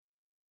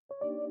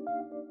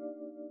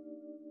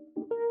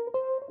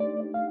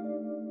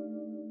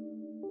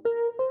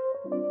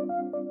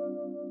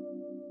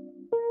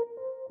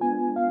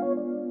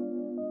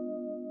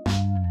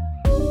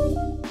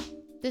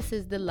This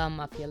is the La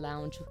Mafia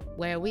Lounge,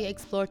 where we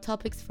explore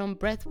topics from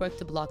breathwork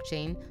to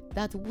blockchain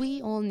that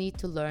we all need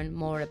to learn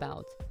more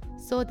about,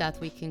 so that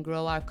we can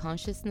grow our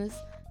consciousness,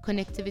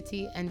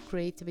 connectivity, and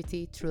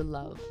creativity through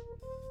love.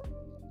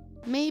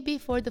 Maybe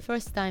for the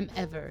first time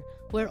ever,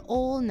 we're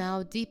all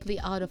now deeply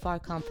out of our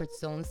comfort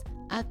zones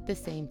at the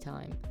same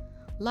time.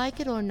 Like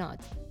it or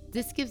not,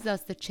 this gives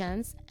us the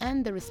chance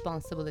and the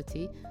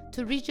responsibility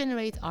to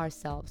regenerate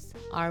ourselves,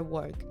 our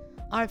work,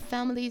 our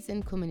families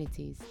and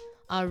communities,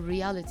 our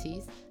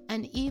realities,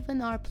 and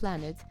even our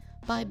planet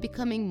by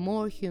becoming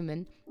more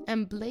human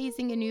and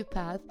blazing a new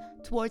path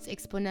towards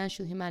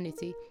exponential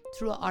humanity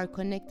through our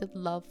connected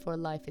love for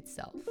life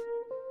itself.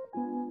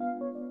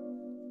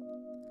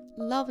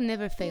 Love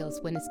never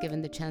fails when it's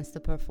given the chance to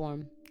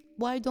perform.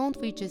 Why don't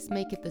we just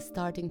make it the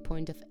starting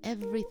point of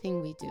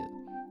everything we do?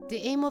 The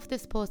aim of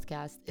this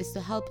podcast is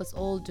to help us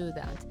all do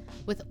that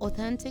with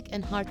authentic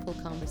and heartful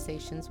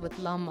conversations with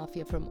La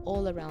Mafia from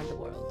all around the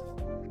world.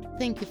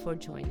 Thank you for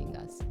joining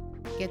us.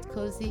 Get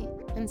cozy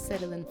and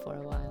settle in for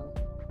a while.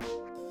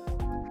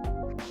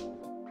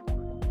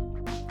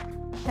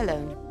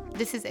 Hello,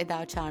 this is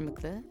Eda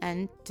Çarmıklı,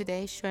 and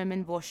today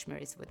Sherman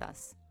Voshmer is with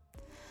us.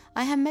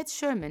 I have met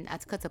Sherman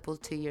at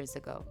Catapult 2 years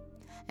ago,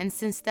 and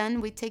since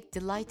then we take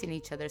delight in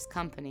each other's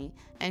company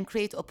and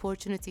create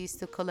opportunities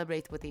to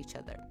collaborate with each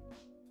other.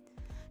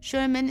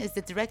 Sherman is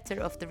the director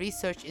of the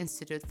Research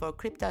Institute for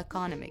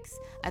Cryptoeconomics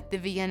at the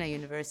Vienna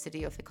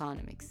University of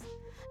Economics,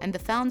 and the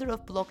founder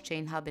of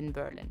Blockchain Hub in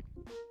Berlin.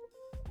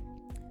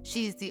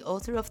 She is the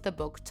author of the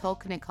book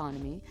Token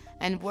Economy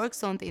and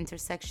works on the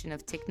intersection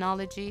of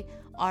technology,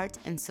 art,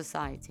 and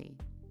society.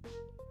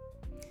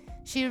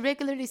 She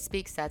regularly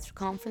speaks at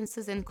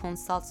conferences and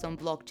consults on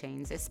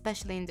blockchains,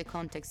 especially in the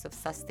context of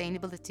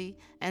sustainability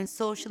and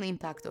social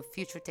impact of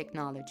future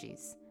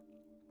technologies.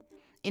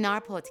 In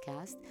our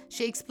podcast,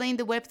 she explained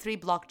the Web3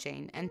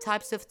 blockchain and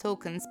types of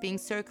tokens being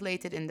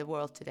circulated in the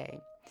world today.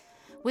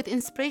 With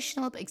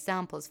inspirational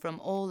examples from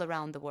all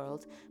around the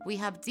world, we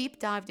have deep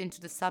dived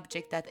into the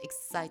subject that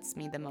excites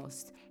me the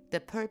most, the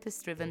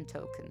purpose-driven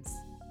tokens.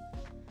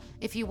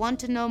 If you want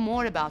to know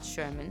more about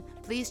Sherman,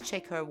 please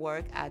check her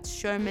work at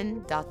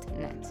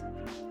sherman.net.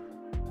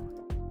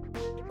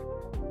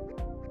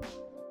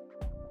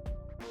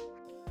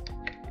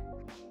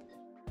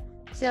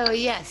 So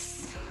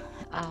yes,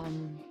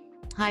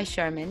 hi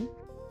Sherman.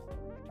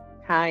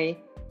 Hi.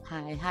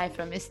 Hi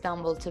from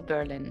Istanbul to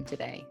Berlin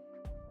today.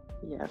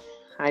 Yes.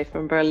 Hi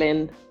from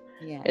Berlin.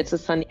 Yeah. It's a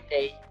sunny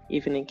day,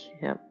 evening.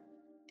 Yeah.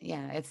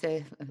 Yeah, it's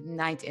a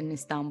night in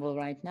Istanbul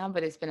right now,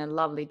 but it's been a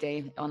lovely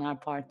day on our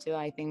part too.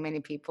 I think many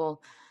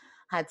people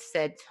had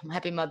said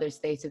Happy Mother's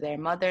Day to their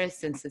mothers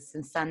since it's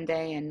on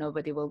Sunday and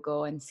nobody will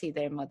go and see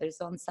their mothers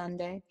on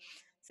Sunday.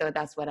 So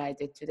that's what I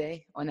did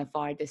today on a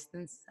far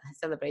distance. I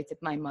celebrated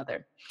my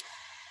mother.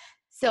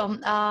 So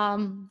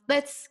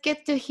let's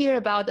get to hear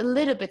about a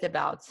little bit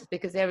about,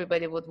 because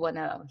everybody would want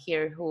to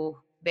hear who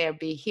they'll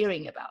be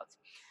hearing about.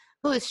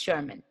 Who is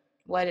Sherman?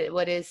 What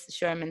is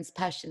Sherman's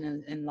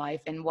passion in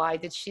life, and why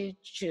did she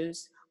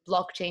choose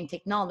blockchain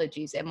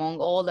technologies among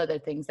all other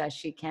things that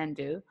she can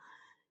do?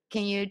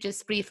 Can you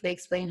just briefly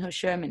explain who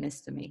Sherman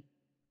is to me?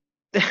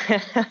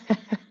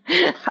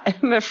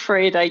 I'm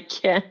afraid I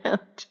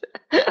can't.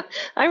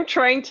 I'm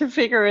trying to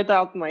figure it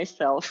out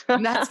myself.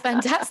 That's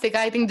fantastic.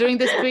 I think during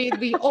this period,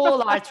 we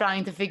all are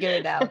trying to figure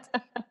it out.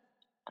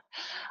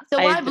 So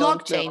why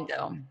blockchain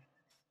though?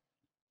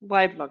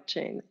 Why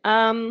blockchain?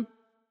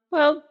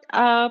 Well,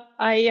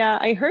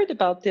 I heard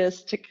about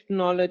this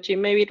technology.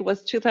 Maybe it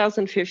was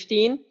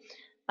 2015.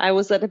 I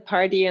was at a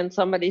party and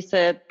somebody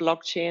said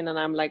blockchain, and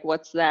I'm like,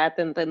 "What's that?"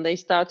 And then they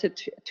started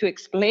to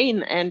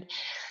explain. And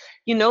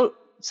you know,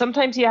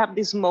 sometimes you have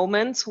these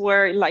moments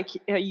where, like,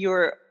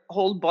 your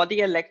whole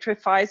body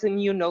electrifies,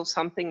 and you know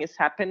something is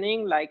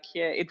happening. Like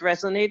it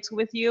resonates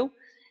with you.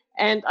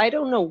 And I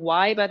don't know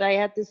why, but I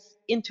had this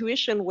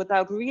intuition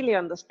without really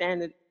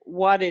understanding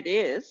what it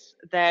is,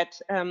 that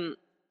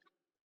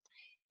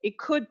it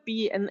could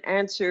be an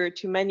answer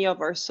to many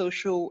of our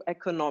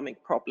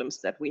socio-economic problems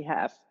that we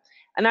have.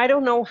 And I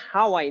don't know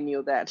how I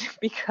knew that,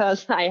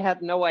 because I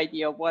had no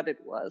idea what it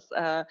was.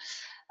 But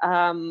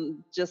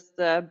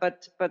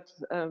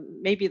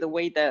maybe the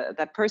way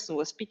that person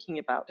was speaking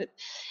about it.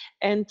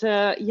 And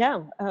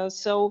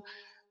so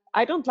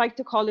I don't like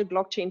to call it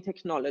blockchain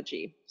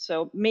technology.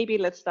 So maybe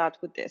let's start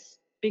with this,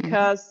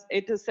 because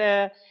it is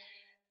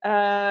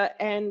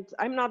and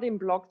I'm not in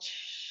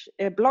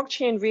blockchain.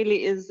 Blockchain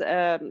really is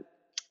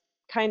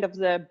kind of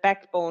the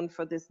backbone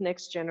for this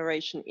next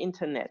generation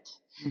internet.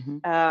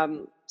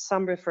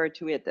 Some refer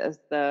to it as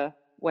the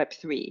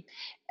Web3.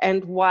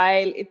 And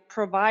while it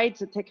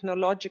provides a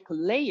technological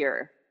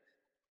layer,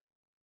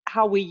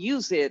 how we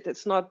use it,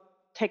 it's not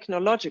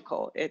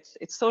technological, it's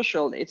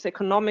social, it's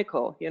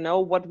economical. You know,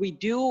 what we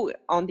do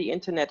on the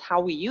internet,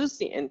 how we use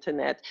the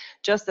internet,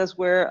 just as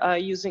we're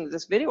using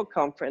this video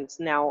conference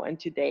now and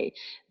today,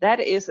 that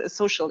is a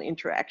social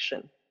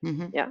interaction.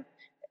 Yeah.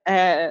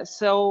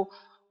 So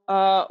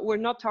we're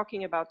not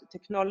talking about the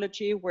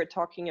technology, we're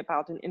talking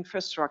about an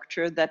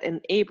infrastructure that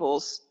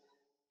enables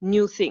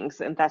new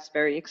things, and that's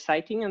very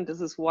exciting, and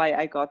this is why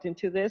I got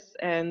into this,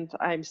 and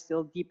I'm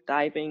still deep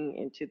diving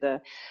into the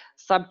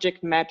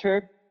subject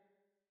matter.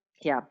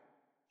 Yeah.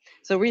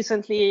 So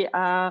recently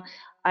I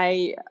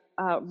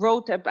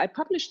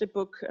published a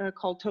book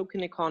called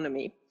Token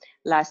Economy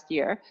last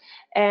year,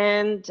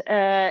 and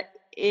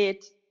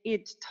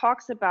it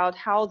talks about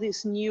how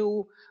this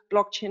new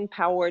blockchain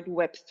powered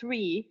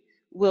Web3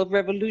 will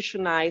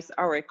revolutionize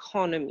our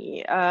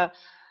economy.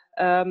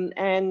 The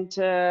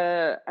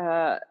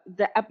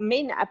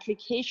main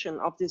application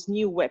of this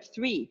new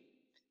Web3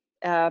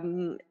 are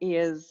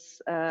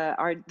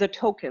the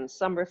tokens.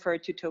 Some refer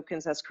to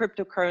tokens as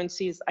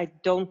cryptocurrencies. I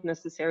don't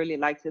necessarily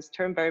like this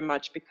term very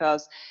much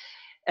because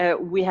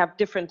we have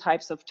different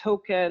types of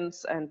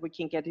tokens, and we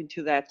can get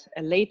into that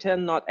later.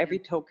 Not every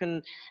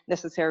token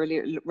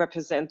necessarily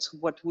represents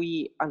what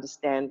we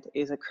understand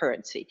is a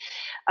currency.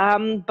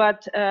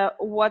 But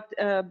what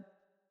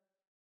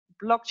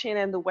blockchain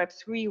and the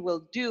Web3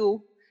 will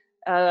do,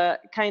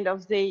 blockchain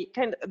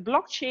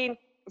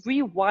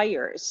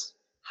rewires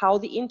how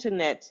the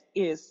internet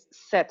is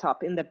set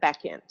up in the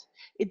back end.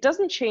 It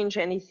doesn't change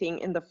anything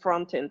in the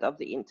front end of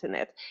the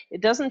internet.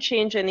 It doesn't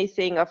change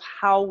anything of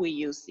how we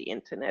use the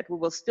internet. We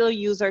will still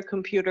use our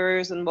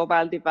computers and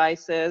mobile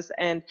devices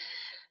and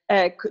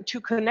to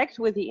connect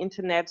with the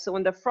internet. So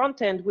in the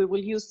front end, we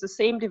will use the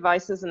same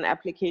devices and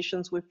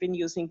applications we've been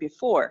using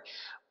before,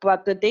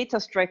 but the data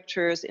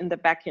structures in the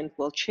backend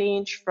will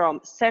change from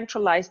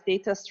centralized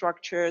data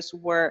structures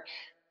where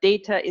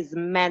data is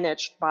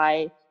managed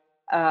by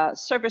a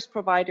service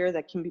provider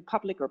that can be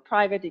public or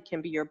private. It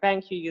can be your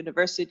bank, your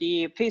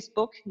university,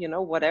 Facebook, you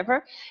know,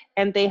 whatever.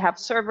 And they have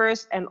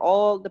servers, and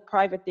all the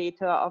private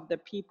data of the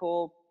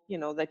people, you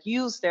know, that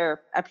use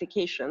their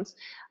applications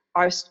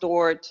are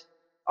stored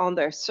on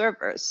their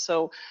servers.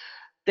 So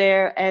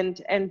there,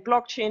 and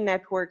blockchain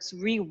networks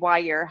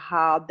rewire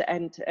how,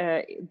 and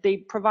they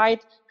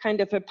provide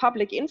kind of a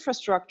public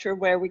infrastructure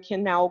where we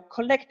can now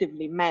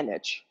collectively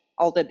manage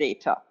all the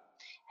data.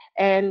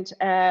 And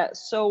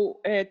so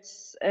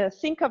it's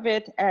think of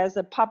it as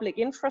a public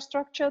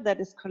infrastructure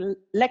that is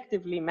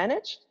collectively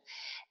managed.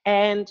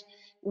 And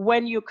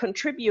when you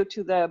contribute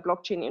to the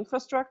blockchain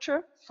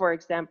infrastructure, for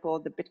example,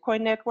 the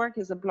Bitcoin network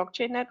is a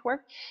blockchain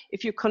network.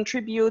 If you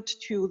contribute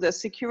to the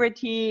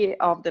security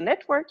of the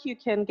network, you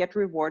can get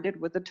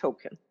rewarded with a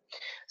token.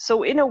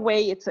 So in a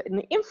way, it's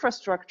an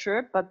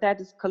infrastructure, but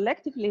that is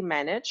collectively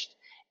managed,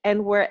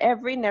 and where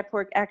every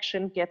network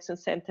action gets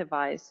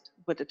incentivized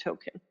with a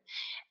token.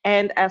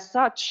 And as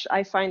such,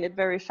 I find it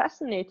very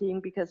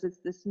fascinating because it's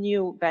this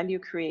new value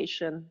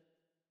creation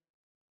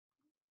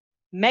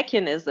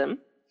mechanism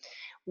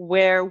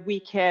where we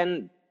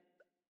can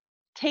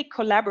take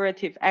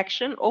collaborative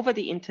action over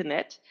the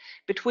internet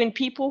between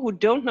people who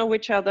don't know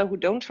each other, who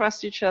don't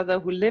trust each other,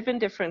 who live in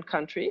different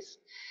countries,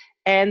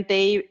 and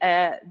they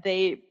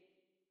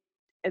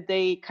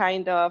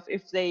kind of,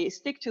 if they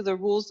stick to the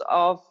rules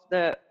of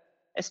a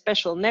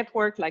special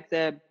network like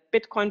the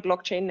Bitcoin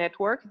blockchain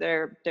network,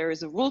 there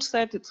is a rule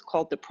set. It's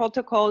called the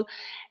protocol,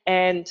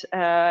 and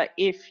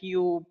if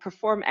you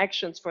perform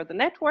actions for the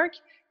network,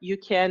 you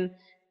can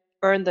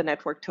earn the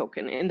network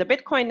token. In the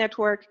Bitcoin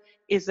network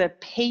is a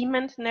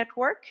payment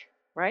network,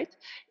 right?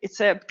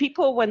 It's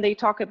people, when they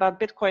talk about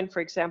Bitcoin,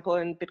 for example,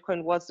 and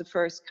Bitcoin was the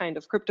first kind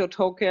of crypto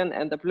token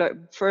and the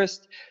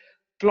first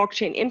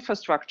blockchain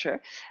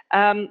infrastructure,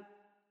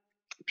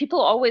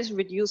 people always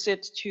reduce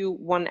it to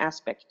one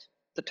aspect,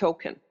 the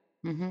token,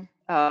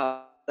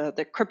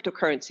 the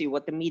cryptocurrency,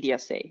 what the media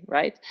say,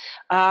 right?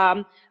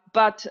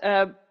 But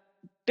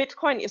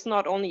Bitcoin is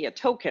not only a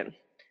token.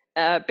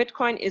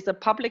 Bitcoin is a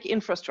public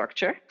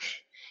infrastructure.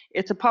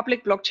 It's a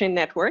public blockchain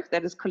network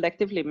that is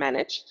collectively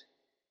managed.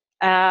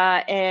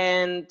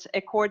 And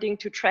according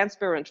to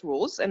transparent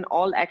rules, and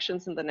all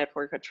actions in the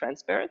network are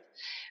transparent.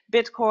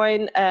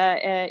 Bitcoin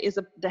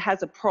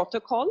has a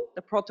protocol.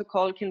 The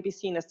protocol can be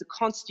seen as the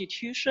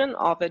constitution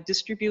of a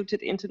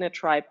distributed internet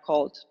tribe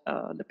called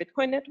the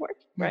Bitcoin network,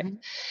 right?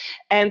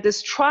 And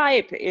this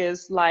tribe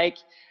is like,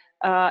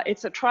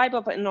 it's a tribe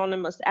of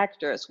anonymous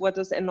actors. What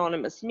does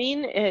anonymous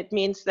mean? It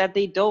means that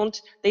they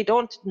don't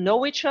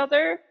know each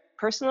other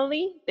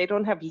personally. They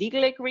don't have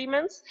legal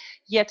agreements,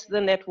 yet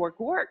the network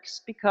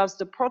works because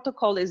the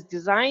protocol is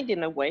designed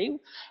in a way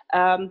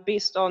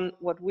based on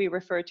what we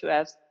refer to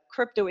as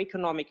crypto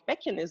economic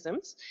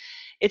mechanisms.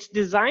 It's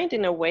designed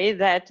in a way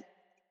that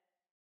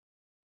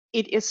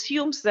it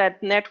assumes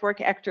that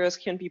network actors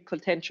can be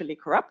potentially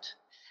corrupt.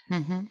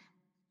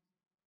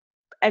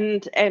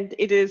 And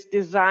it is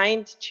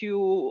designed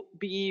to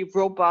be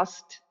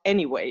robust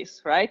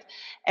anyways, right?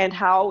 And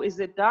how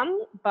is it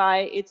done?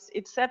 By it's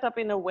set up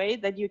in a way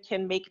that you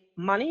can make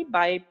money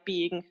by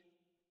being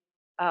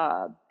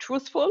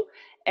truthful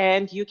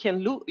and you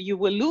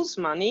will lose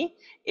money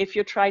if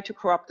you try to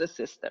corrupt the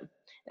system.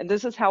 And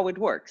this is how it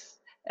works,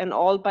 and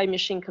all by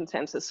machine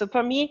consensus. So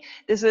for me,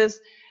 this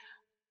is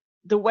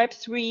the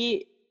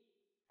Web3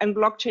 and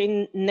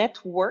blockchain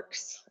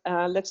networks.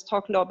 Let's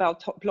talk now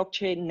about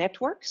blockchain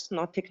networks,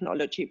 not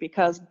technology,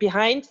 because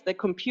behind the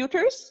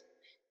computers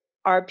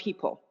are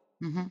people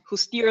who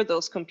steer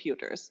those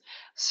computers.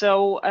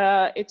 So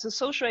it's a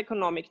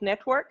socioeconomic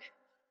network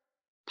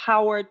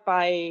powered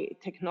by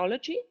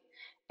technology.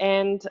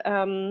 And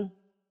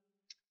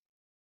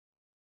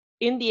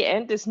in the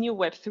end, this new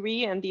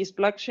Web3 and these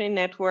blockchain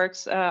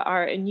networks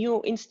are a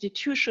new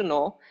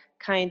institutional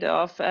kind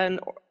of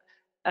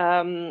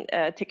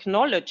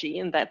technology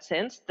in that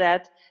sense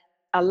that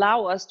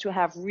allow us to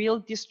have real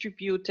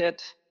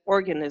distributed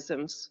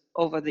organisms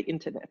over the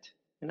internet,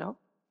 you know?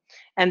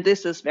 And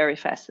this is very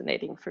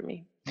fascinating for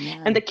me.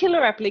 Yeah. And the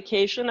killer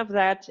application of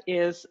that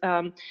is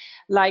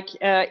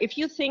if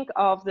you think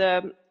of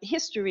the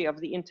history of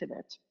the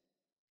internet,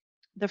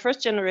 the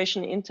first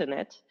generation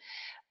internet,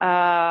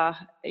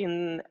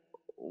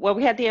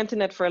 we had the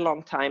internet for a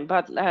long time,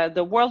 but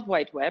the World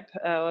Wide Web,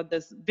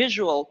 this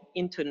visual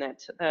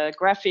internet,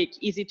 graphic,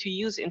 easy to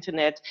use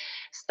internet,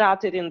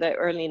 started in the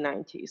early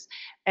 90s.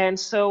 And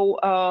so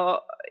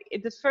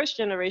the first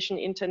generation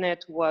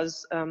internet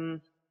was,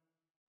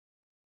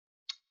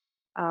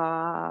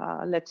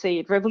 let's say,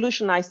 it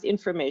revolutionized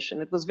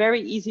information. It was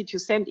very easy to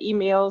send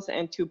emails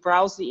and to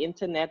browse the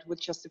internet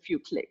with just a few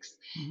clicks.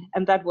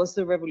 And that was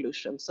the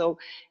revolution. So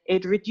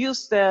it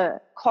reduced the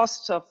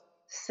costs of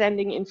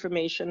sending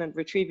information and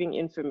retrieving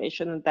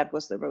information, and that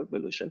was the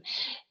revolution.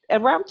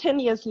 Around 10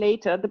 years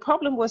later, the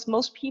problem was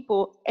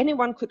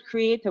anyone could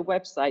create a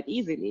website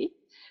easily,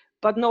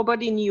 but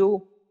nobody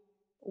knew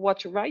what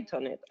to write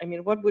on it. I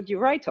mean, what would you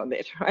write on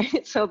it,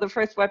 right? So the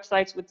first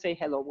websites would say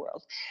hello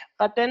world.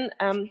 But then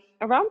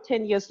around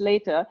 10 years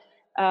later,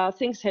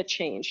 things had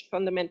changed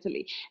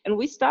fundamentally. And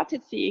we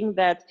started seeing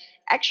that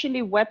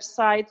actually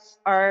websites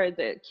are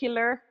the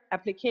killer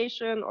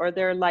application, or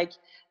they're like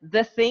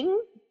the thing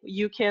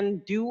you can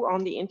do on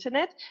the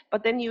internet,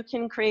 but then you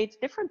can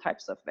create different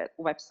types of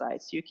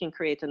websites. You can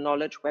create a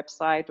knowledge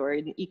website or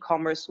an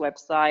e-commerce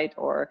website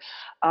or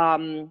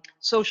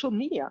social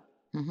media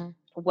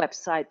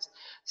websites.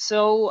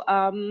 So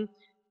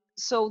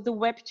so the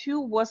Web 2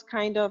 was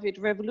it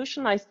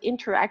revolutionized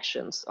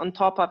interactions on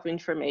top of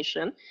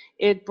information.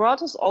 It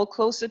brought us all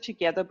closer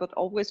together, but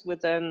always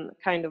with a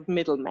kind of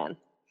middleman.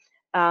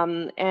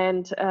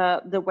 And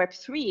the Web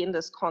 3 in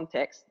this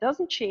context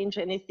doesn't change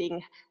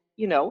anything,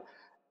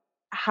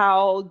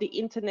 how the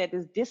internet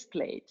is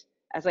displayed,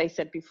 as I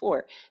said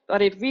before,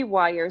 but it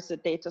rewires the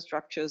data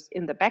structures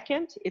in the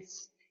backend.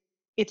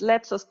 It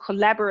lets us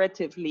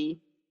collaboratively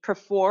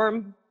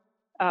perform,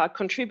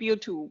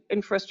 contribute to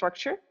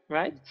infrastructure,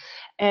 right?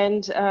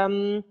 And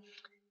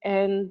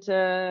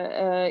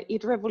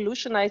it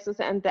revolutionizes,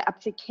 and the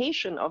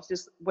application of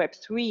this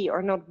Web3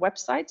 are not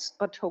websites,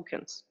 but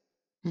tokens.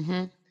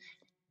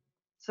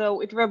 So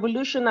it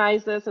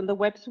revolutionizes, and the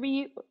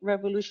Web3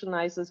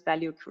 revolutionizes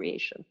value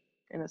creation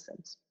in a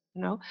sense,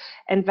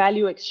 and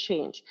value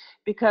exchange.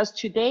 Because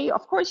today,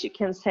 of course, you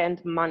can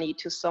send money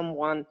to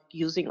someone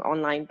using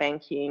online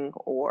banking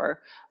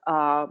or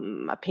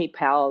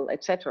PayPal,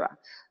 etc.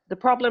 The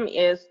problem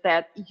is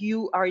that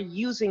you are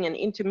using an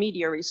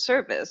intermediary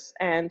service,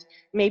 and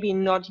maybe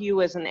not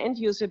you as an end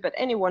user, but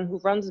anyone who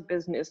runs a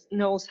business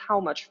knows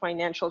how much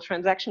financial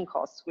transaction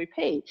costs we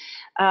pay.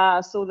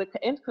 So the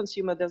end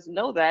consumer doesn't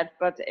know that,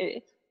 but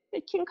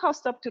it can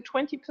cost up to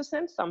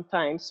 20%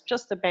 sometimes,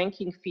 just the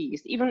banking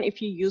fees, even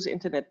if you use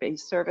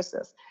internet-based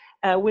services.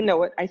 We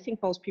know it. I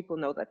think most people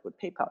know that with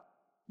PayPal.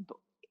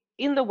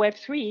 In the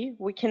Web3,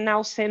 we can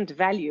now send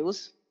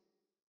values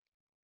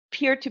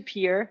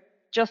peer-to-peer,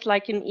 just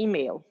like an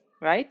email,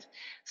 right?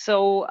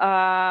 So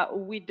I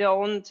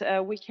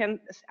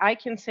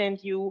can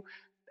send you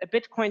a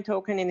Bitcoin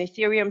token, an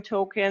Ethereum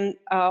token,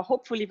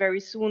 hopefully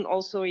very soon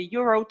also a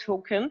Euro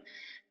token,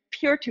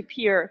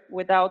 peer-to-peer,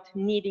 without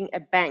needing a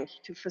bank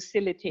to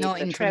facilitate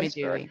the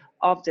transfer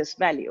of this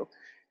value.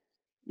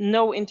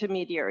 No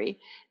intermediary.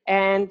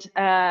 And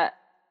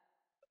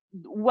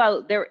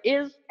well, there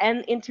is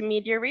an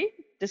intermediary.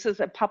 This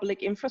is a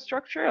public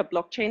infrastructure, a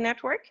blockchain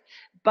network,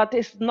 but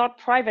it's not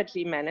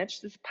privately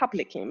managed, it's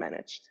publicly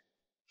managed.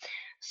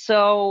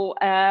 So,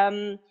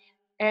 and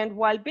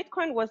while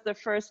Bitcoin was the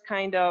first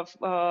kind of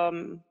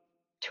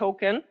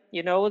token,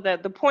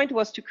 the point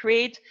was to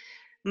create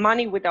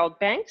money without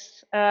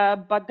banks,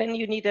 but then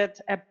you needed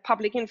a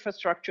public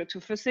infrastructure to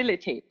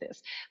facilitate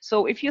this.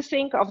 So if you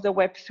think of the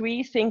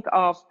Web3, think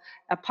of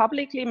a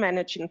publicly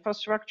managed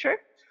infrastructure,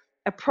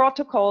 a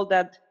protocol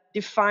that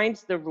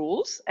defines the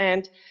rules,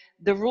 and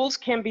the rules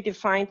can be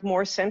defined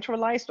more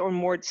centralized or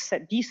more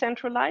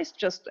decentralized,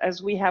 just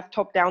as we have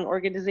top-down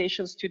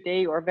organizations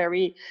today or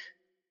very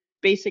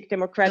basic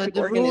democratic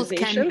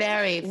organizations. Rules can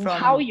vary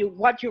from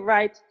what you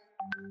write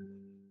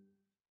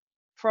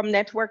from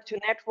network to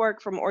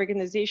network, from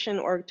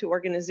organization to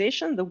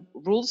organization. The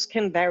rules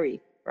can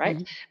vary. right?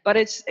 Mhm. But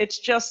it's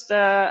just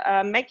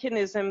a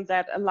mechanism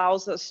that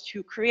allows us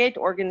to create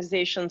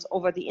organizations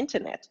over the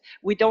internet.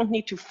 We don't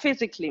need to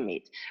physically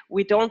meet.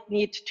 We don't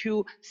need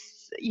to,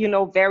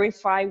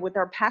 verify with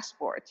our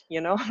passport.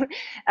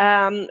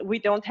 We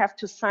don't have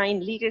to sign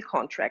legal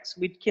contracts.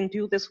 We can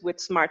do this with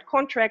smart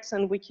contracts,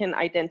 and we can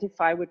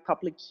identify with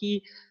public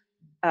key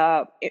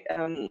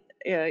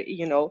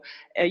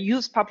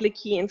use public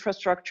key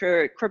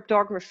infrastructure,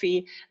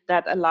 cryptography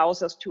that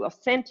allows us to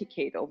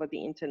authenticate over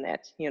the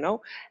internet,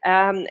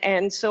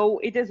 and so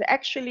it is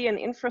actually an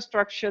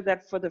infrastructure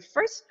that for the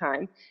first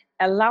time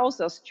allows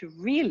us to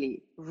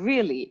really,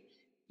 really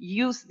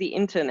use the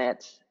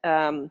internet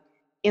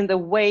in the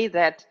way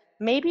that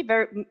maybe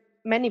very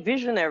many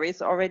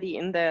visionaries already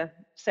in the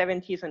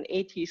 70s and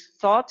 80s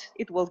thought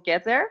it will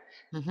get there.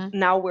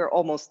 Now we're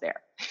almost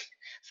there.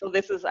 So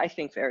this is, I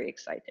think, very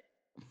exciting.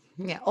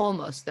 Yeah,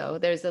 almost though.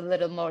 There's a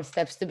little more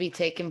steps to be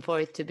taken for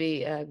it to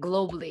be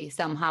globally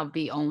somehow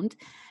be owned.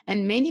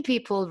 And many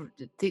people,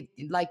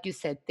 like you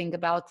said, think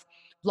about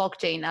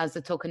blockchain as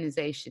a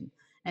tokenization.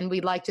 And we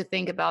like to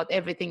think about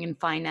everything in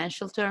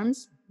financial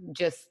terms.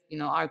 Just,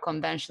 our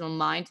conventional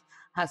mind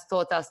has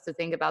taught us to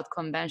think about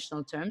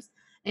conventional terms.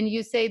 And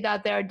you say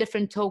that there are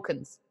different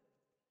tokens.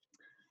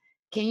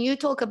 Can you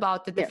talk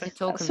about the different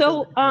tokens?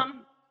 So,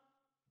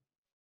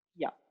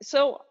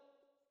 so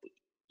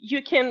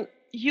you can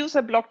use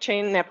a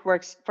blockchain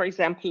networks, for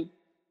example,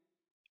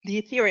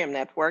 the Ethereum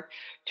network,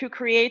 to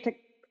create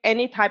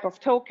any type of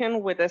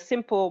token with a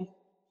simple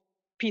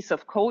piece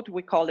of code.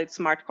 We call it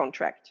smart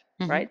contract,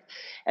 right?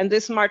 And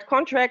this smart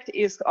contract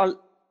is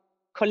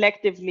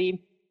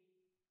collectively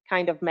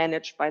kind of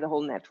managed by the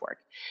whole network.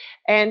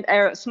 And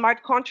a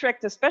smart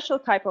contract, a special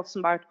type of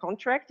smart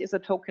contract, is a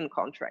token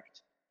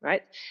contract,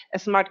 right? A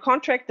smart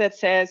contract that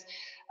says,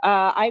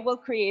 I will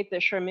create the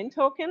Shermin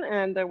token,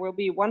 and there will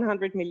be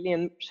 100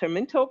 million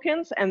Shermin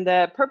tokens. And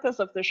the purpose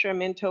of the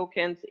Shermin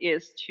tokens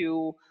is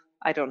to,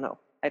 I don't know.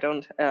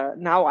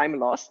 Now I'm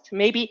lost.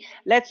 Maybe,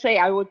 let's say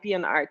I would be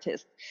an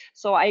artist.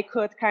 So I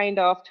could kind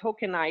of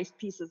tokenize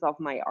pieces of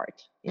my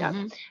art.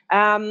 Yeah.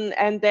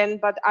 And then,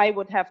 but I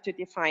would have to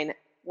define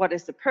what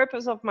is the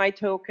purpose of my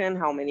token,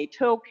 how many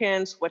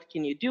tokens, what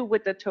can you do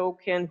with the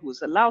token,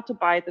 who's allowed to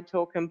buy the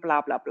token,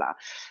 blah, blah, blah.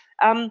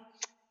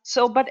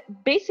 But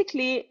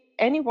basically,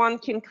 anyone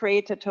can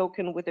create a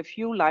token with a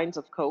few lines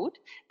of code.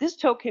 This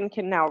token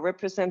can now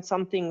represent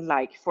something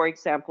like, for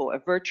example, a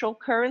virtual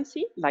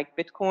currency like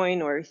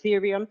Bitcoin or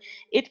Ethereum.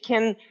 It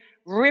can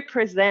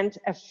represent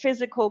a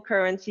physical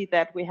currency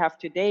that we have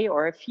today,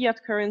 or a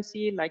fiat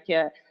currency like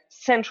a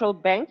central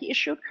bank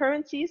issued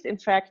currencies. In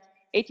fact,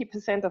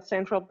 80% of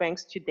central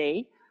banks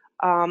today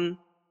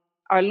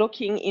are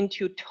looking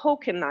into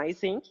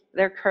tokenizing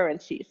their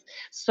currencies.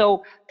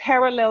 So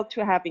parallel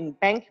to having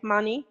bank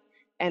money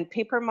and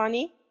paper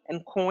money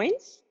and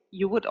coins,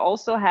 you would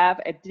also have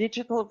a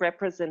digital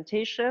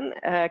representation,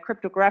 a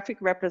cryptographic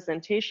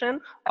representation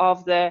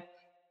of the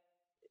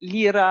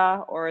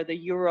lira or the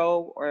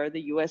euro or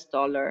the US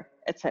dollar,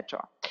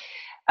 etc.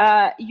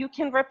 You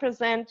can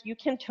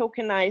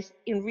tokenize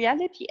in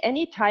reality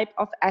any type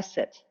of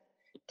asset,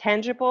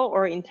 tangible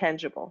or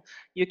intangible.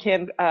 You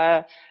can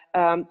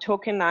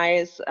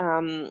tokenize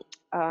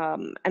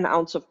an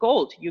ounce of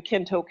gold. You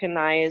can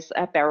tokenize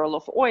a barrel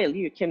of oil.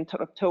 You can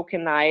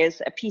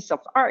tokenize a piece of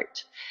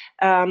art.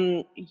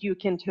 You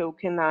can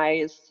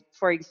tokenize,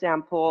 for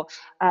example,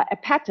 a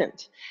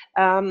patent.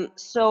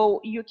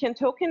 So you can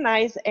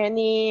tokenize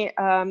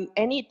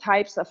any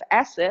types of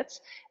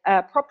assets,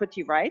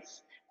 property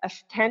rights,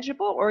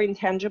 tangible or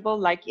intangible,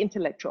 like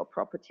intellectual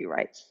property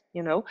rights.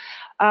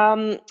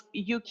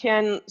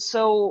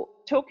 So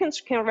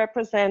tokens can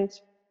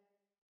represent,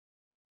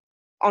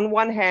 on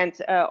one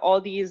hand,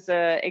 all these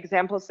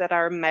examples that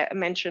are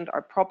mentioned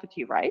are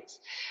property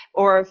rights,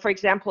 or, for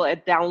example, a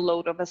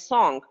download of a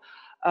song.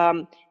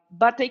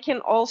 But they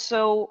can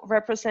also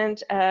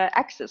represent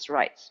access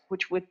rights,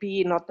 which would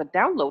be not the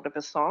download of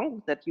a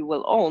song that you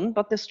will own,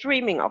 but the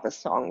streaming of a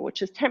song,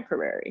 which is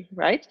temporary,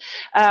 right?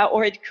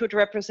 Or it could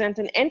represent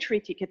an entry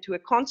ticket to a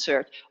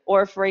concert,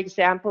 or, for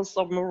example,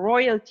 some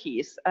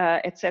royalties,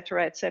 et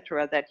cetera,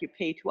 that you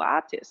pay to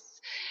artists.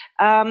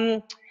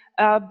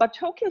 But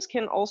tokens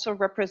can also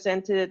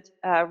represent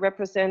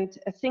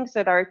things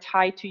that are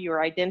tied to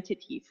your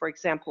identity. For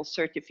example,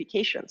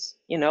 certifications.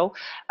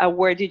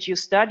 Where did you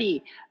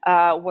study?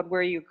 What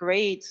were your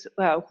grades?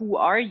 Who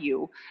are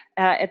you?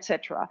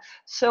 Etc.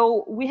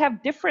 So we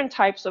have different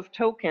types of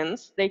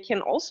tokens. They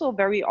can also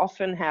very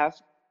often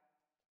have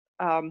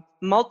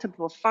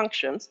multiple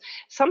functions.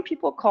 Some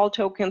people call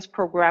tokens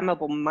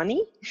programmable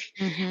money,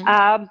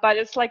 but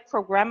it's like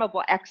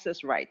programmable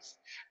access rights.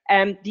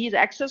 And these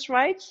access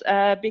rights,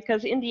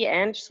 because in the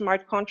end,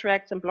 smart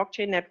contracts and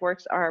blockchain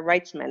networks are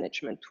rights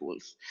management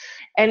tools.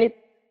 And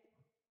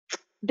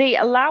they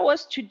allow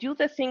us to do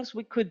the things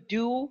we could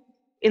do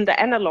in the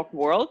analog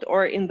world,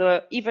 or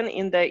even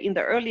in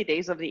the early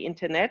days of the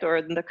internet, or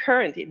in the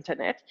current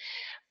internet.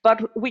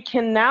 But we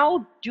can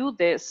now do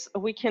this.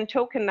 We can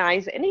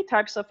tokenize any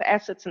types of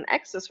assets and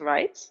access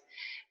rights,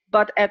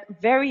 but at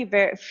very,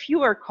 very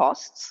fewer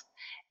costs.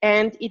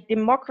 and it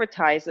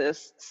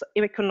democratizes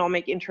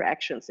economic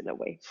interactions in a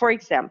way. For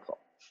example,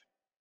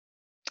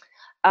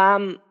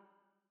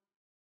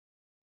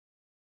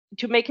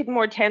 to make it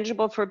more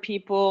tangible for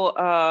people,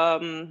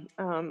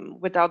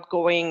 without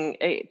going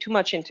too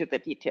much into the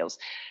details.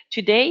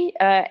 Today,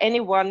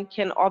 anyone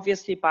can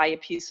obviously buy a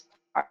piece of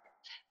art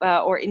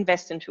or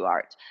invest into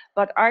art.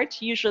 But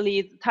art,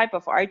 usually the type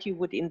of art you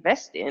would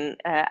invest in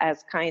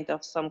as kind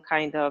of some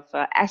kind of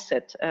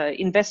asset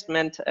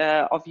investment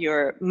of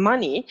your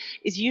money,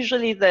 is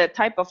usually the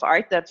type of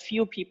art that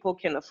few people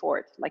can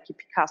afford, like a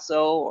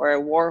Picasso or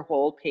a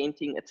Warhol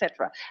painting,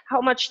 etc.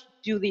 How much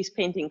do these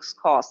paintings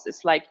cost?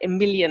 It's like $1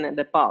 million and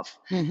above,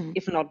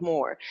 if not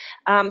more.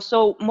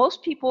 So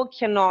most people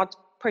cannot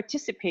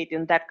participate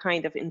in that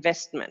kind of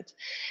investment.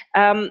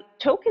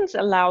 Tokens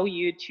allow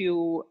you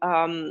to,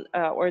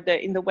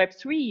 in the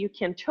Web3, you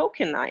can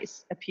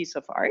tokenize a piece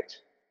of art,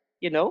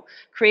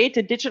 create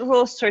a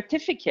digital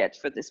certificate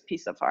for this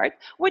piece of art,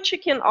 which you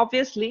can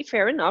obviously,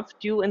 fair enough,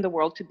 do in the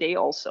world today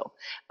also.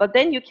 But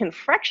then you can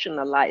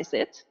fractionalize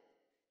it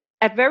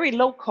at very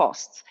low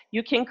costs.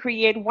 You can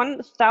create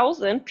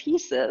 1,000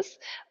 pieces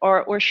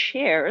or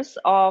shares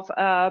of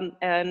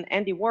an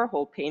Andy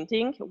Warhol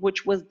painting,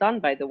 which was done,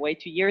 by the way,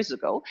 2 years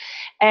ago,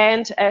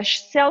 and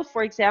sell,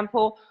 for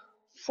example,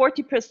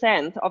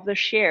 40% of the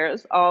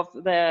shares of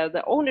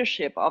the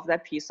ownership of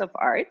that piece of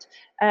art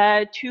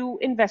to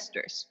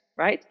investors,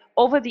 right?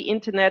 Over the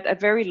internet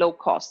at very low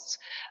costs.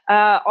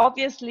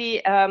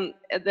 Obviously,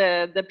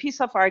 the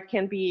piece of art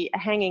can be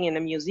hanging in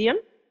a museum,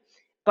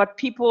 but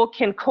people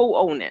can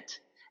co-own it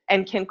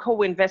and can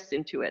co-invest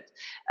into it.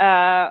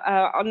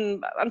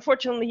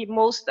 Unfortunately,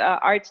 most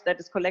art that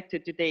is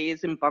collected today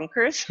is in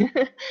bunkers,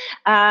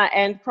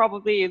 and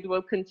probably it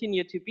will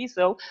continue to be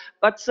so.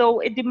 But so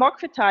it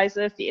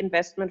democratizes the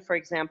investment, for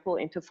example,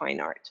 into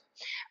fine art.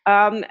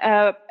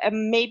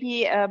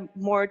 Maybe a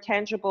more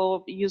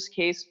tangible use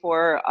case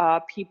for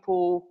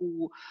people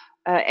who,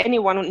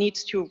 anyone who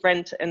needs to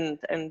rent and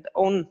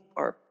own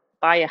or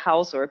buy a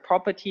house or a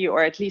property,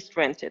 or at least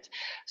rent it.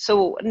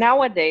 So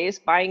nowadays,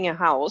 buying a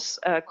house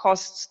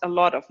costs a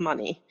lot of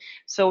money.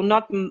 So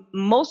not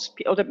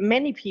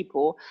many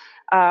people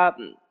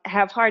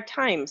have hard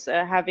times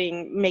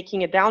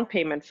making a down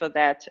payment for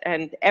that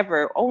and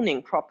ever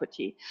owning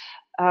property.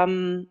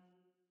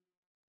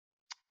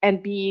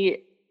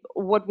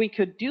 What we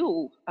could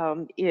do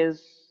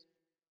is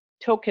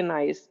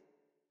tokenize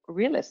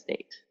real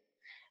estate.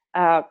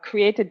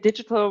 Create a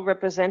digital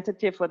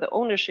representative for the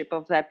ownership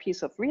of that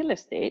piece of real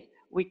estate.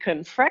 We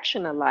can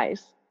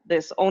fractionalize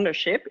this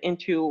ownership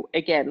into,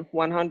 again,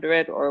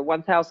 100 or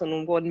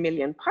 1,001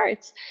 million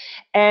parts.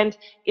 And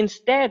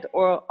instead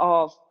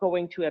of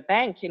going to a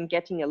bank and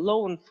getting a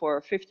loan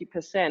for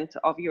 50%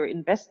 of your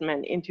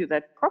investment into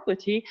that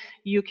property,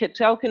 you could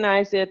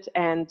tokenize it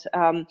and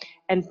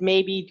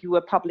maybe do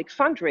a public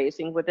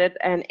fundraising with it.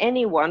 And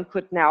anyone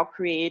could now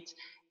create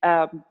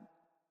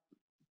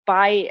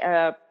buy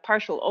a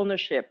partial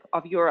ownership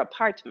of your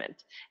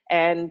apartment,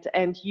 and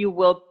you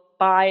will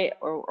buy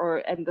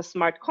and the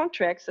smart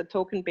contracts, the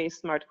token-based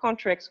smart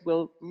contracts,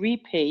 will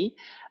repay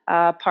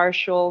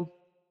partial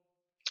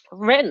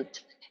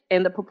rent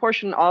in the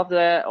proportion of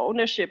the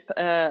ownership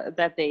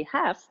that they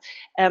have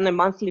on a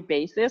monthly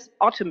basis,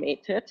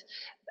 automated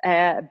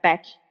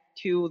back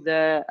to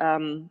the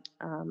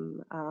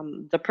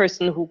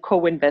person who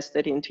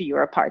co-invested into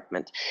your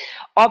apartment.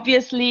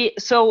 Obviously,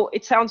 so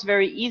it sounds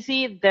very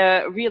easy.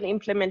 The real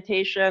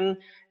implementation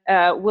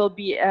will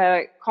be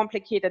a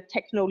complicated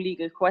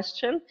techno-legal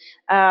question.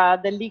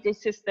 The legal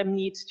system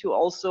needs to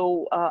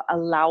also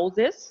allow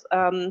this,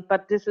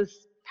 but this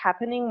is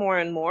happening more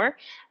and more.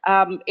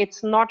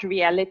 It's not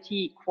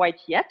reality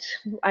quite yet,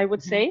 I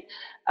would say,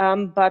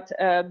 but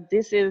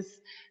this is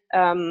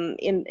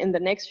in the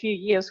next few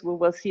years, we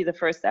will see the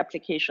first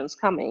applications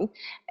coming,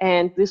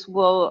 and this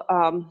will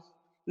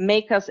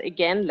make us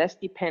again less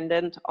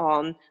dependent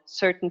on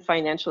certain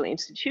financial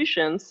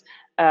institutions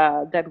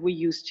that we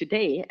use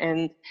today.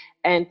 And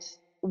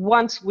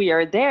once we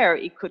are there,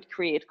 it could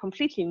create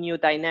completely new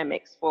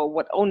dynamics for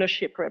what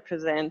ownership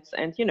represents,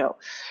 and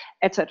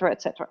et cetera,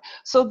 et cetera.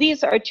 So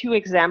these are two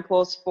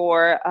examples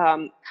for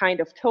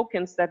kind of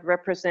tokens that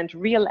represent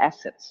real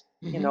assets,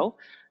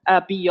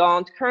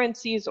 beyond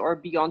currencies or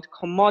beyond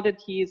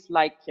commodities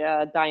like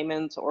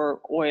diamonds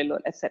or oil,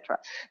 etc.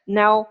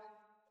 Now,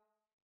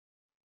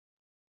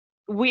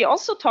 we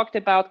also talked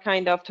about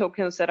kind of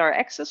tokens that are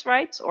access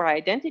rights or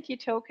identity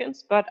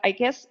tokens, but I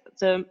guess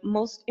the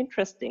most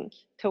interesting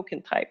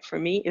token type for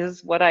me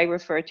is what I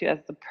refer to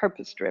as the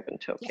purpose-driven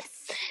token.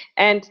 Yes.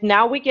 And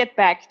now we get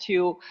back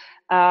to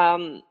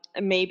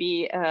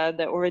maybe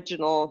the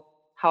original,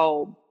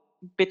 how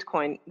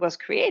Bitcoin was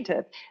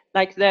created.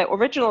 Like the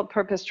original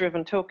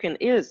purpose-driven token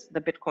is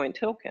the Bitcoin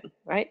token,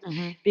 right?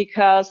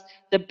 Because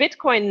the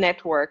Bitcoin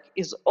network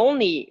is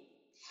only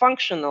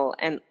functional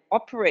and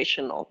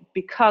operational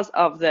because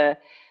of the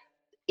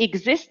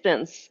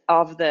existence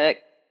of the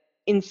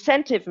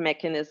incentive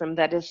mechanism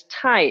that is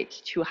tied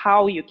to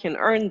how you can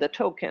earn the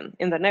token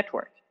in the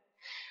network.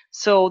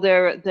 So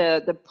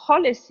the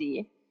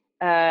policy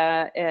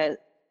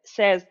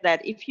says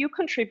that if you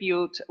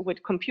contribute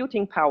with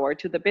computing power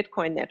to the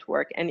Bitcoin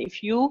network, and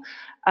if you,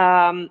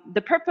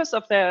 the purpose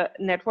of the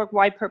network,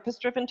 why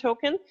purpose-driven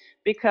token?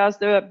 Because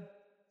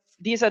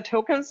these are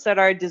tokens that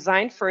are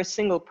designed for a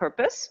single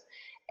purpose,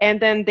 and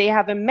then they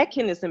have a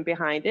mechanism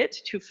behind it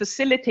to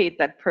facilitate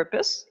that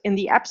purpose in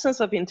the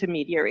absence of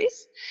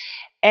intermediaries.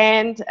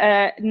 And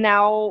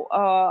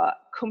now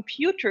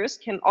computers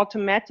can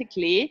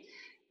automatically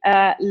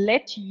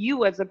let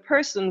you as a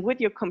person with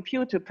your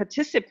computer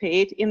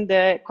participate in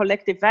the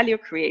collective value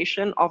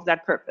creation of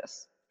that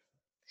purpose.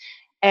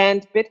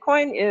 And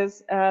Bitcoin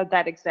is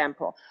that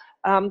example.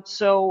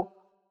 So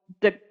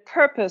the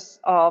purpose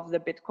of the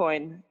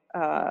Bitcoin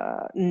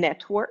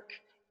network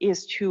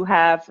is to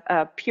have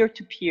a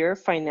peer-to-peer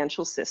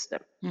financial system.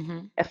 Mm-hmm.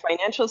 A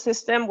financial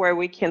system where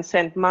we can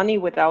send money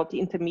without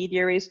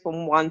intermediaries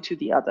from one to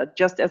the other,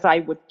 just as I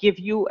would give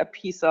you a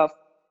piece of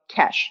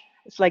cash.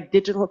 It's like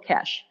digital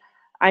cash.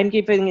 I'm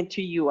giving it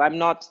to you. I'm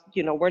not,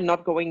 we're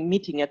not going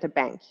meeting at a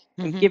bank.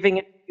 Mm-hmm. I'm giving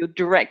it to you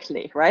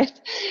directly,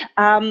 right?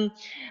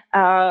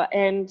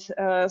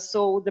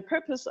 So the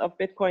purpose of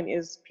Bitcoin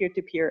is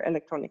peer-to-peer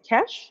electronic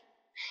cash.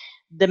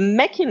 The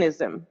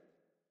mechanism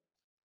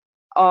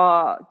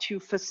to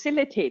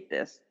facilitate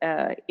this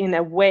in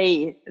a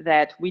way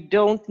that we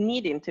don't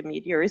need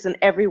intermediaries and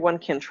everyone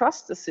can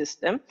trust the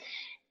system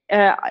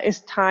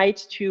is tied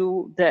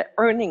to the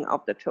earning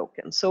of the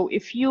token. So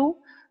if you,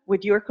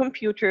 with your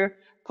computer,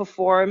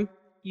 perform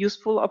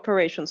useful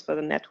operations for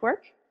the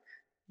network,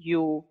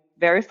 you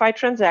verify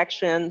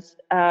transactions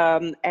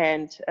and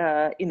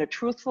in a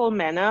truthful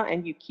manner,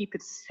 and you keep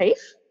it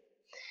safe.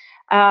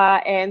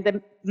 And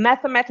the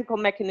mathematical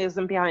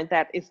mechanism behind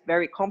that is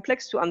very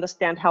complex to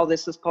understand how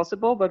this is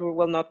possible, but we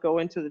will not go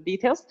into the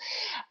details.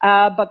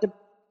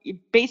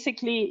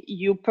 Basically,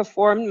 you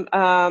perform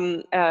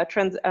kind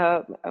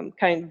of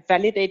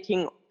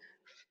validating.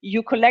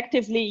 You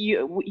collectively,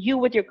 you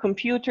with your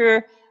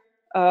computer,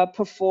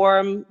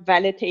 perform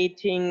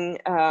validating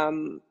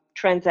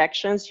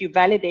transactions. You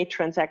validate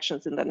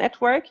transactions in the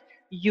network.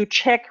 You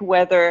check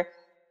whether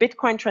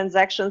Bitcoin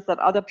transactions that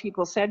other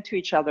people send to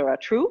each other are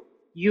true.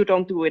 You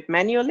don't do it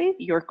manually,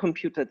 your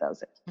computer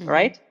does it, mm-hmm.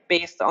 right?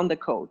 Based on the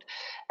code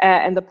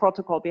and the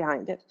protocol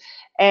behind it.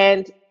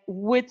 And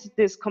with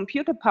this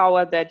computer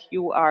power that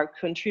you are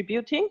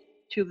contributing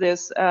to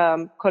this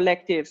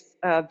collective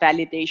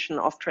validation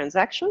of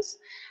transactions,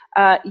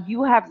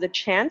 you have the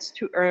chance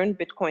to earn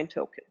Bitcoin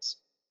tokens.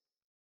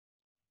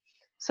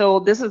 So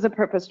this is a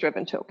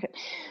purpose-driven token.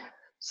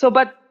 So,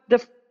 but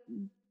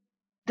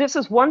this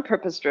is one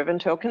purpose-driven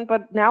token,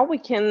 but now we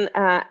can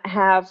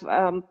have,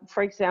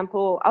 for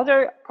example,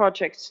 other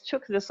projects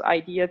took this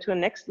idea to a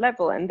next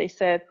level, and they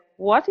said,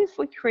 what if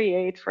we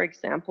create, for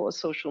example, a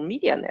social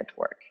media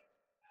network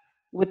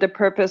with the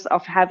purpose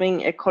of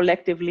having a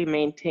collectively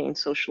maintained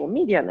social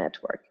media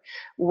network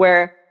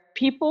where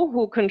people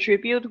who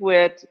contribute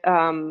with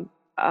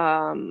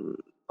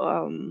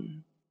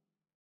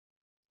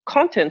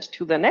content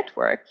to the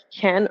network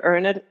can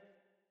earn a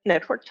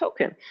network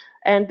token.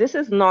 And this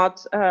is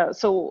not,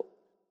 so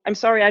I'm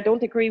sorry, I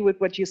don't agree with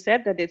what you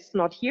said that it's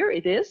not here.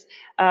 It is.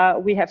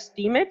 We have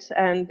Steemit,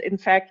 and in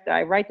fact,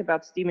 I write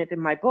about Steemit in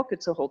my book.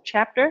 It's a whole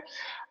chapter.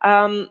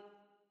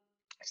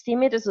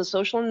 Steemit is a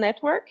social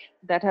network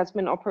that has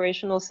been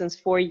operational since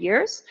 4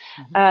 years.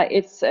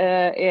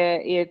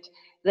 Mm-hmm.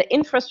 The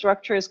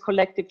infrastructure is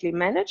collectively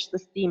managed, the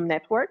Steem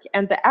network,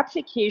 and the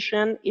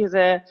application is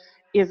a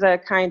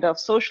kind of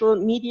social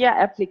media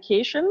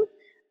application,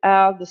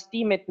 the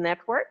Steemit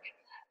network,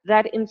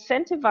 that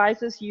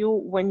incentivizes you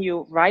when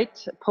you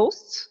write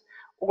posts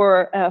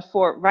or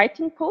for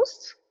writing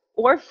posts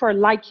or for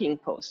liking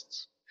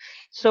posts.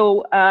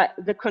 So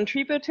the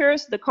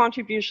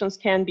contributions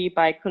can be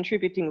by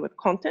contributing with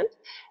content.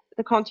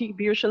 The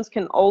contributions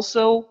can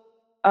also,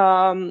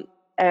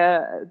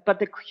 but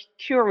the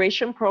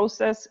curation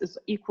process is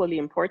equally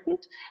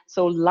important.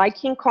 So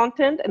liking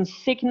content and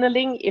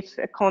signaling if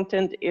a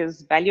content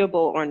is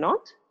valuable or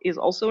not is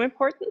also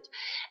important.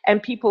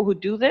 And people who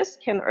do this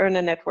can earn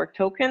a network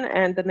token,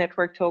 and the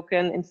network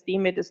token in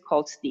Steemit is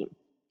called Steem.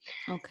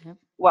 Okay.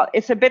 Well,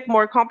 it's a bit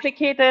more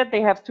complicated. They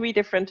have 3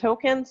 different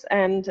tokens,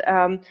 and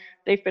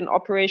they've been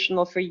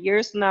operational for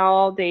years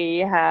now. They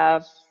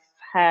have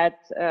had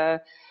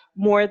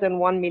more than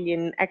 1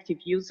 million active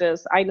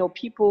users. I know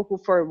people who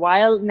for a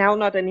while, now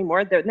not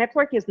anymore, the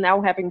network is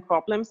now having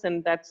problems,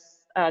 and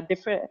that's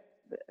different.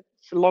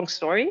 It's a long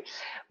story.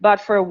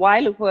 But for a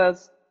while it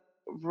was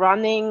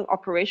running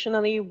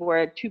operationally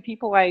where 2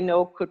 people I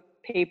know could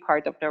pay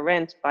part of their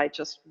rent by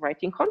just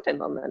writing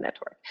content on the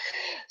network.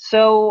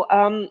 So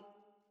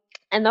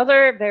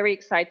another very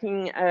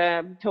exciting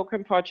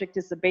token project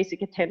is the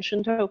Basic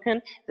Attention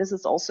Token. This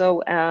is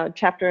also a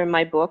chapter in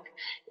my book.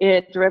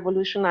 It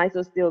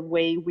revolutionizes the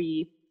way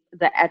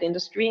the ad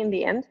industry in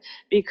the end,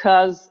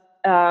 because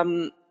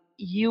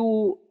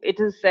it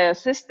is a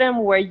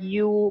system where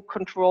you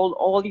control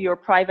all your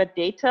private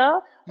data,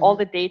 all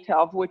the data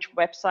of which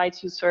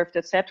websites you served,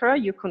 etc.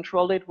 You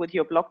control it with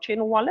your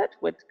blockchain wallet,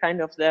 with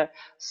kind of the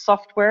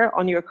software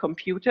on your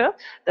computer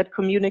that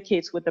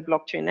communicates with the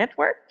blockchain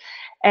network.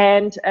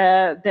 And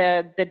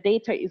the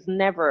data is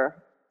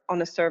never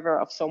on a server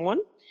of someone.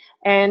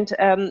 And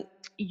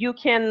you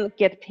can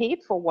get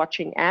paid for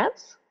watching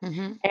ads.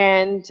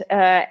 And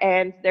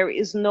there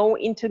is no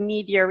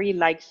intermediary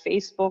like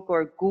Facebook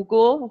or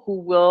Google who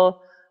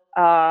will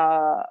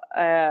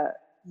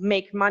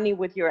make money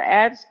with your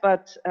ads,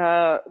 but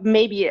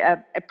maybe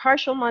a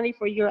partial money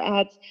for your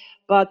ads.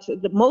 But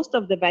most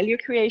of the value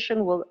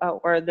creation will,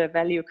 or the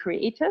value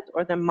created,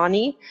 or the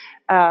money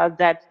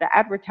that the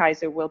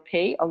advertiser will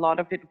pay, a lot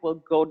of it will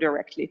go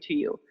directly to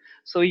you.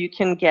 So you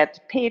can get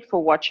paid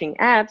for watching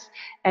ads,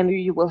 and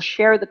you will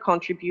share the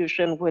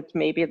contribution with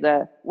maybe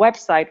the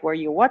website where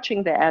you're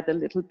watching the ad a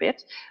little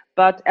bit.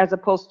 But as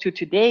opposed to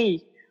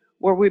today,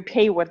 where we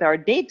pay with our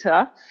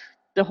data,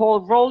 the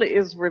whole role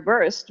is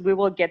reversed. We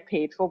will get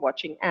paid for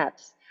watching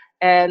ads.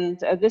 And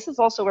this is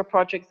also a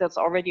project that's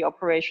already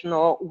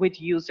operational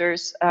with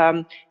users.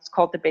 It's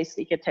called the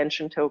Basic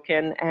Attention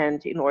Token.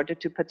 And in order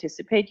to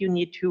participate, you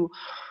need to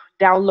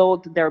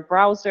download their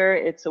browser.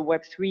 It's a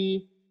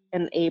Web3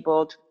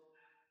 enabled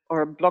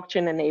or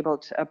blockchain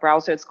enabled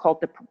browser. It's called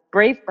the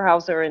Brave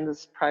browser, and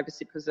is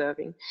privacy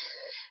preserving.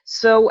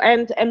 So,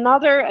 and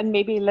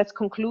maybe let's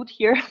conclude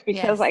here,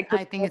 because yes, I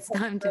think it's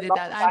time to do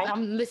that.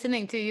 I'm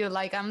listening to you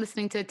like I'm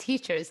listening to a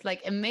teacher. It's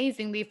like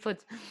amazingly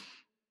put.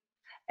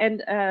 And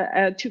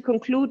to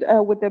conclude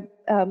with the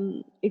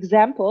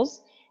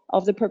examples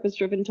of the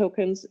purpose-driven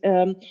tokens,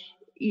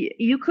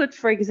 you could,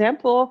 for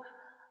example,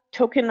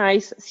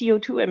 tokenize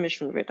CO2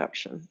 emission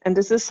reduction. And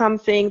this is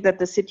something that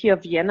the city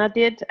of Vienna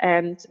did.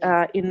 And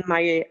in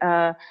my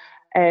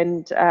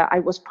I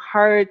was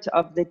part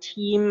of the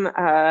team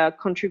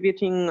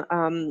contributing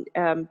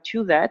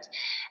to that.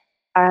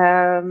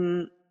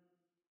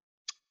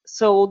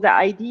 So the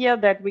idea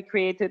that we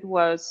created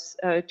was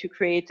to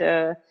create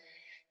the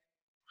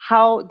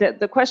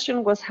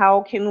question was,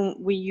 how can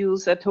we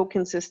use a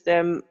token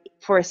system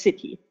for a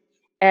city?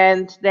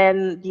 And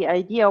then the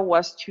idea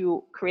was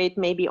to create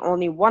maybe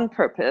only one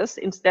purpose,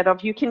 instead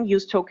of, you can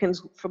use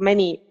tokens for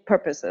many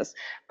purposes.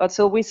 But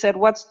so we said,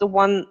 what's the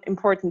one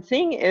important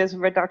thing is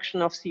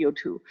reduction of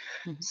CO2.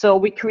 So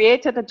we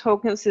created a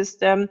token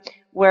system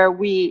where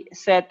we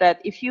said that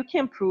if you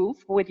can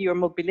prove with your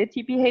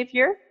mobility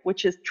behavior,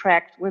 which is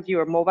tracked with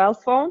your mobile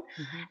phone,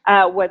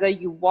 whether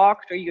you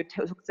walked or you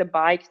took the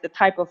bike, the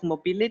type of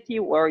mobility,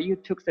 or you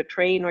took the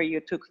train or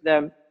you took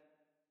the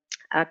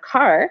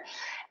car,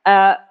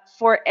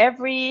 for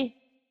every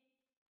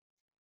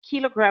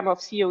kilogram of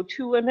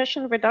CO2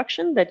 emission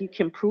reduction that you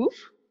can prove,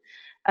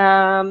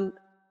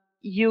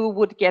 you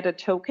would get a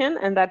token,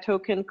 and that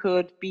token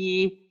could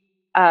be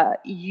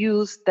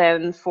used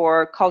then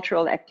for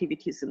cultural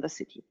activities in the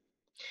city.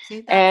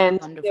 See,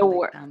 that's a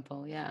wonderful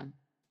example, yeah.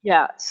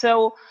 Yeah,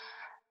 so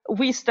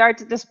we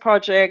started this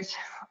project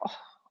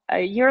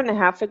a year and a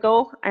half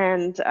ago,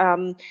 and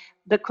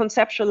the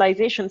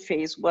conceptualization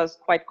phase was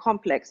quite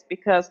complex,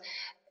 because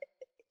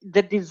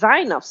the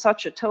design of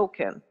such a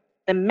token,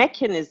 the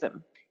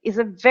mechanism, is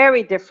a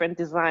very different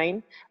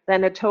design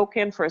than a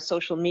token for a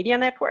social media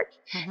network,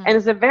 and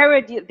is a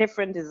very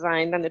different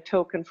design than a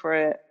token for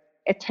a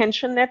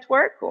attention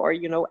network or,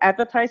 you know,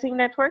 advertising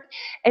network,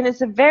 and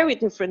it's a very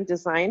different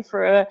design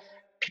for a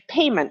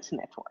payment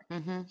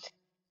network.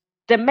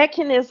 The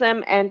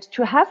mechanism, and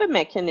to have a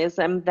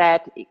mechanism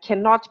that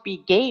cannot be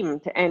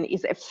gamed and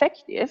is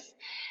effective,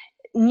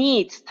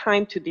 needs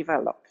time to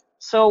develop.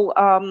 So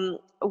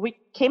we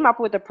came up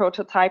with a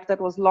prototype that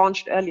was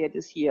launched earlier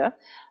this year,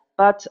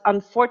 but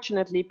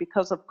unfortunately,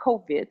 because of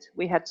COVID,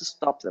 we had to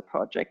stop the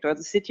project, or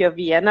the city of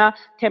Vienna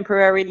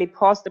temporarily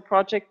paused the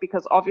project,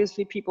 because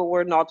obviously people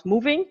were not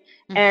moving,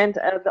 and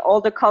all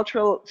the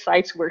cultural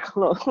sites were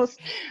closed.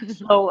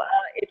 So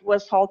it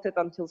was halted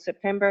until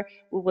September.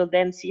 We will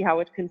then see how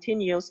it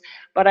continues.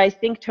 But I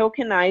think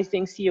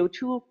tokenizing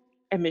CO2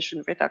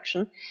 emission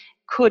reduction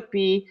could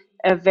be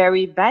a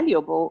very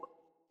valuable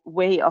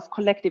way of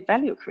collective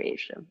value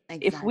creation.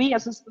 Exactly. If we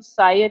as a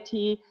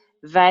society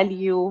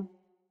value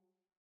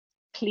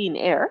clean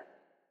air,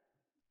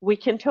 we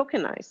can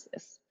tokenize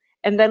this.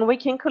 And then we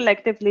can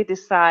collectively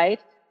decide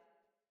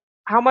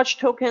how much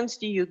tokens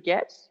do you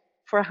get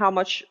for how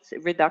much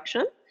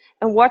reduction,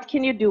 and what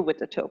can you do with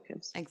the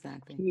tokens?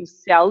 Exactly. Can you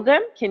sell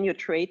them? Can you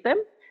trade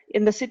them?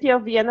 In the city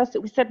of Vienna,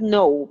 we said,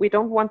 no, we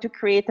don't want to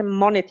create a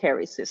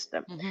monetary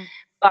system.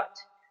 But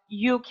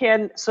you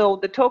can, so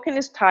the token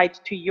is tied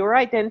to your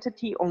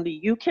identity, only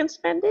you can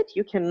spend it,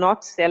 you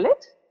cannot sell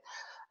it.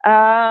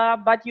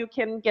 But you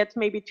can get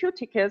maybe 2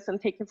 tickets and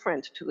take a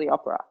friend to the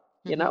opera,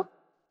 you know?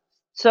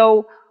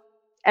 So,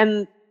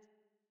 and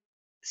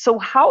so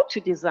how to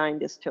design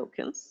these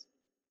tokens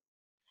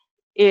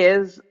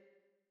is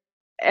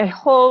a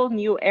whole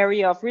new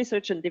area of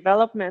research and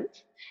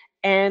development.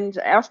 And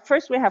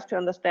first we have to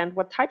understand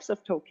what types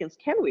of tokens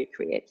can we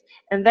create.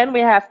 And then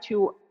we have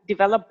to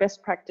develop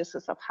best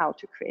practices of how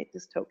to create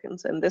these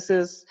tokens. And this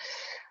is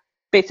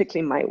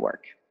basically my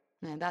work.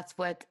 And that's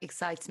what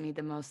excites me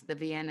the most, the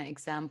Vienna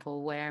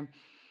example, where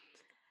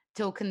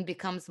token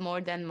becomes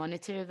more than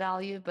monetary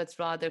value, but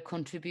rather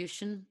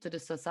contribution to the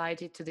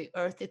society, to the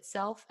earth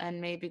itself, and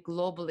maybe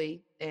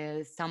globally,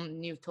 some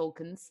new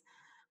tokens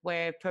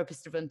where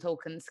purpose-driven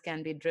tokens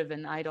can be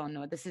driven. I don't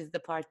know. This is the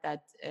part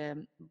that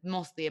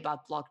mostly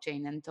about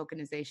blockchain and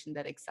tokenization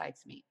that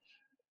excites me,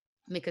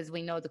 because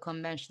we know the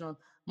conventional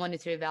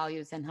monetary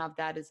values and how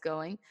that is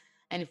going.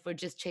 And if we're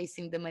just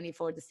chasing the money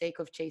for the sake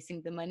of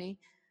chasing the money,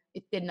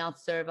 it did not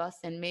serve us.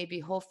 And maybe,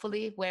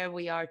 hopefully, where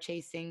we are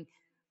chasing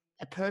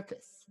a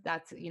purpose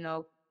that,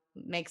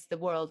 makes the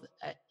world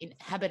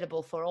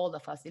habitable for all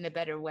of us in a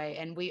better way,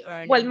 and we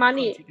earn Well, and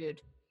we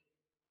contribute.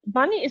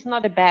 money is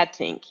not a bad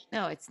thing.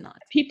 No, it's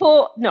not.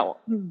 No,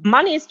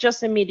 money is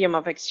just a medium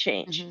of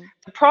exchange. Mm-hmm.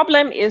 The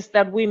problem is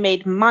that we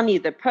made money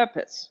the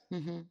purpose.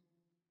 Mm-hmm.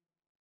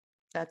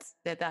 That's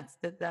it.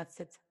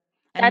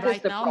 And That is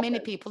right the now, many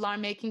problem. people are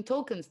making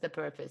tokens the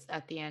purpose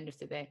at the end of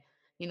the day,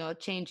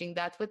 changing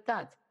that with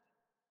that.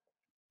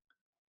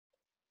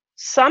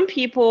 Some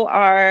people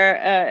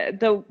are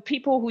the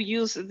people who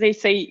use, they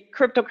say,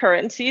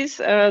 cryptocurrencies.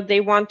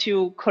 They want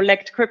to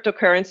collect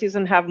cryptocurrencies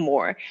and have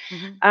more.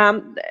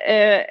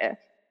 Mm-hmm.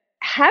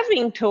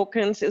 Having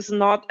tokens is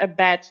not a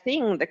bad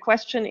thing. The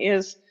question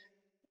is,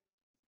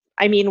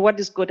 I mean, what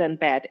is good and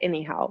bad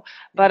anyhow?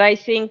 But I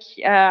think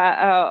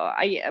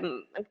I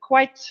am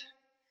quite,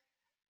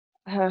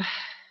 how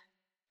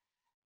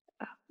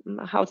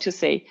to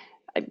say,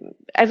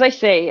 as I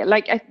say,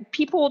 like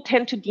people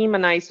tend to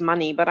demonize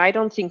money, but I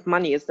don't think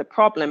money is the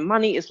problem.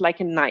 Money is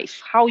like a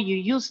knife. How you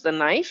use the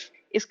knife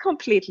is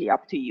completely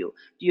up to you.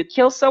 Do you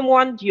kill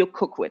someone? Do you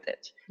cook with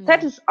it? Yeah.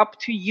 That is up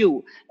to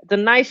you. The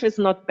knife is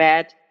not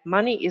bad.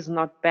 Money is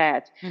not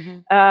bad.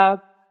 Mm-hmm.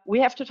 We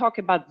have to talk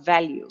about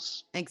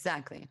values.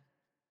 Exactly.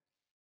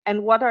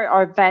 And what are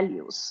our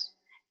values?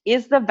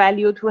 Is the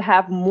value to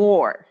have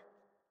more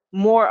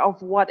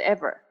of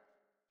whatever?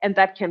 And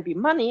that can be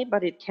money,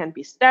 but it can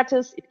be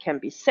status, it can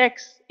be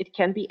sex, it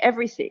can be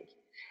everything.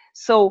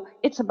 So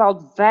it's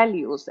about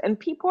values, and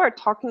people are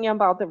talking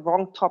about the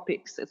wrong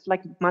topics. It's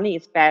like money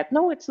is bad.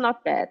 No, it's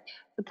not bad.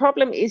 The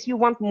problem is you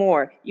want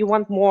more. You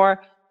want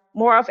more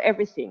of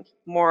everything.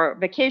 More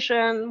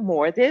vacation,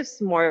 more this,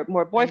 more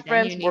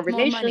boyfriends, more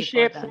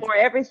relationships, more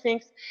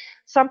everything.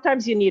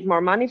 Sometimes you need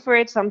more money for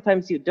it,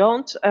 sometimes you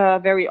don't.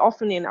 Very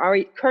often in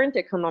our current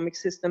economic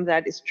system,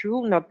 that is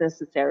true, not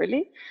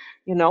necessarily,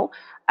 more.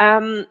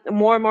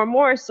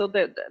 So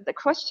the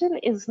question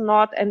is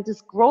not, and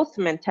this growth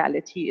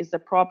mentality is the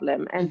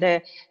problem,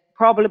 and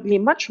probably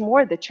much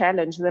more the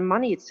challenge than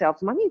money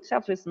itself. Money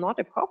itself is not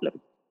a problem.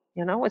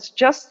 It's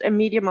just a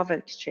medium of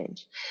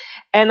exchange.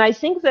 And I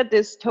think that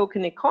this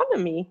token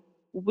economy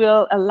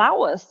will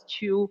allow us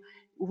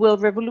will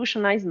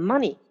revolutionize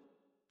money.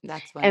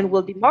 That's what and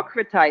will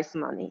democratize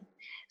money.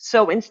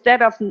 So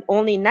instead of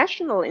only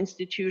national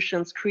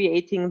institutions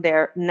creating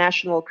their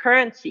national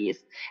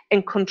currencies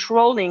and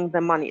controlling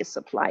the money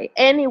supply,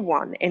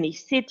 anyone, any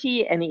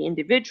city, any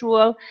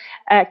individual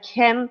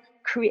can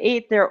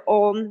create their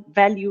own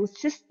value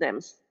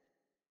systems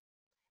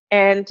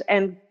and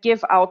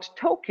give out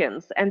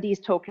tokens. And these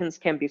tokens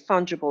can be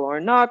fungible or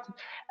not,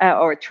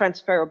 or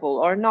transferable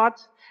or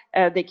not.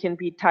 They can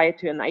be tied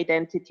to an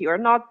identity or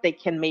not. They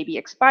can maybe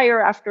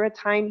expire after a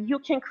time. You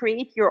can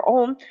create your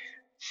own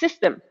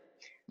system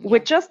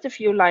with just a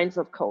few lines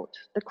of code.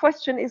 The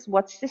question is,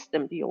 what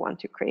system do you want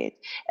to create?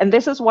 And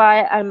this is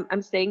why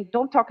I'm saying,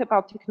 don't talk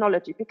about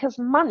technology, because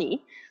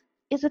money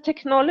is a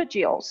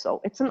technology also.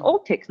 It's an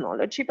old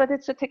technology, but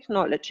it's a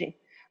technology.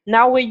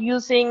 Now we're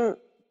using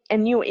a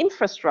new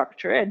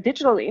infrastructure, a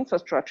digital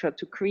infrastructure,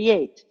 to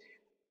create,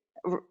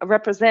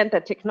 represent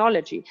that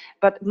technology.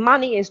 But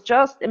money is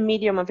just a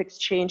medium of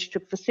exchange to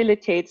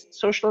facilitate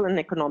social and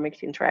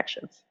economic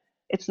interactions.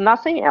 It's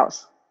nothing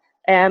else.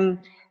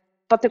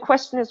 But the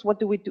question is, what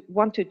do we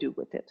want to do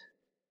with it?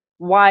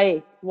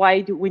 Why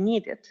do we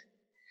need it?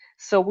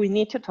 So we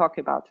need to talk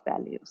about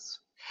values.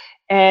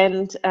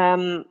 And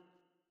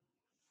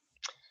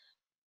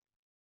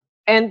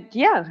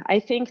yeah, I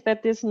think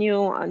that this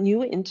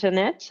new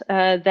internet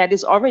that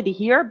is already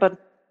here, but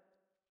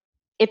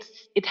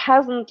it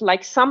hasn't,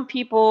 like some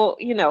people,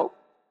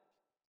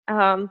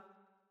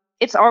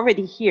 it's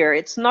already here.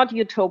 It's not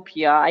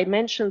utopia. I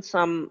mentioned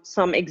some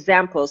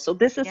examples. So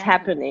this is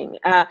happening.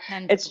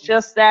 It's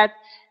just that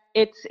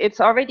it's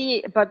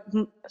already, but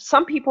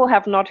some people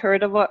have not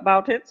heard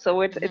about it.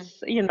 So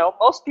it's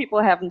most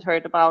people haven't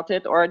heard about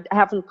it or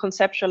haven't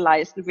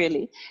conceptualized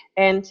really.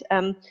 And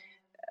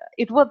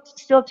it will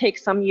still take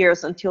some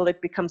years until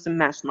it becomes a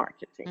mass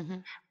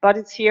marketing, but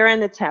it's here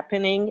and it's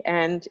happening.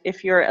 And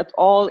if you're at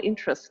all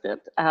interested,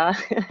 I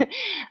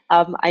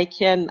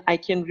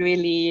can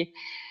really.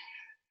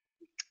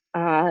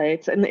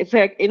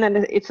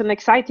 It's an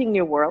exciting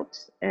new world,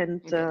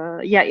 and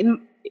yeah.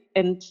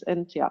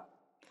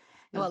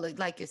 Well,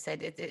 like you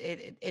said,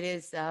 it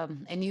is a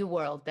new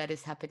world that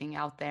is happening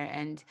out there,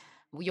 and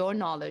your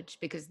knowledge,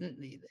 because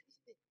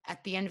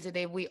at the end of the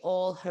day, we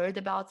all heard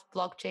about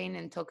blockchain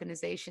and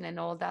tokenization and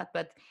all that,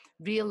 but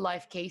real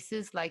life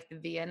cases like the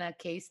Vienna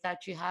case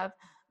that you have,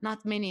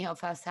 not many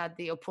of us had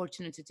the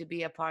opportunity to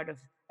be a part of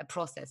a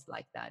process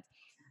like that.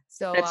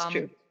 So That's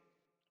true.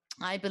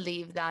 I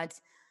believe that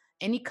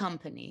any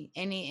company,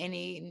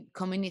 any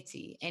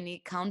community, any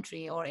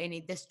country, or any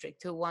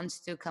district who wants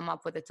to come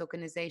up with a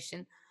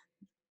tokenization,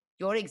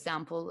 your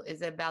example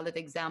is a valid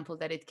example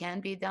that it can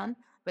be done,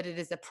 but it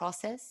is a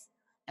process,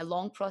 a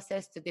long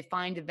process to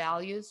define the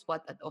values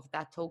what of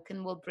that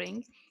token will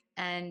bring.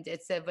 And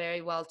it's a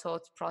very well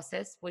taught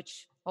process,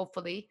 which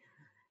hopefully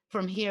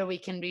from here we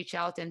can reach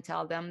out and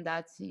tell them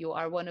that you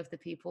are one of the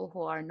people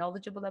who are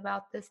knowledgeable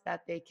about this,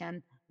 that they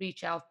can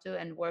reach out to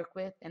and work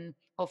with, and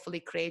hopefully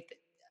create.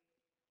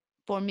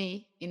 For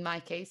me, in my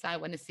case, I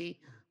want to see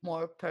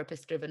more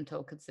purpose driven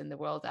tokens in the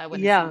world. I want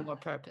to see Yeah. more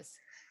purpose.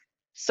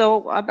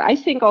 So I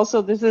think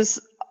also this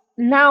is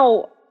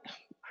now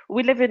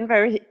we live in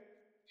very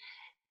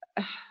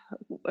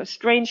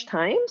strange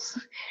times,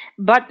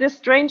 but this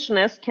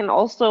strangeness can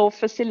also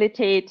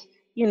facilitate,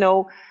 you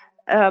know,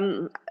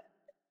 um,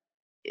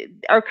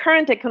 our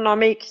current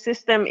economic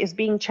system is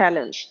being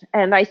challenged,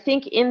 and I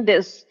think in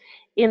this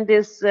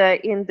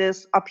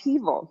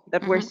upheaval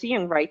that we're Hmm.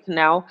 seeing right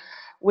now,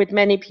 with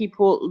many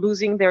people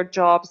losing their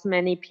jobs,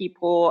 many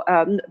people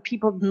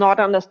not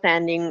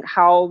understanding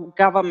how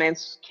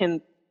governments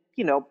can,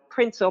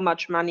 print so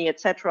much money,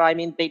 etc. I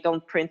mean, they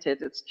don't print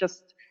it. It's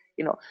just,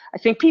 I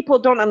think people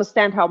don't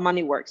understand how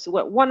money works.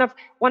 One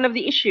of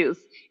the issues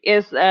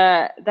is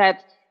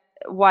that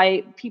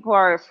why people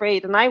are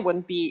afraid, and I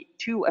wouldn't be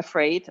too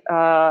afraid.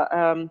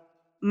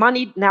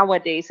 Money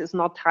nowadays is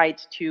not tied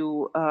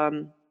to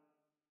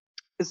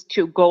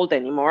gold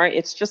anymore.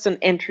 It's just an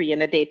entry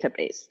in a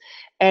database,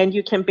 and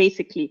you can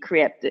basically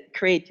create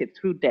it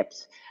through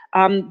depth.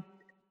 Um,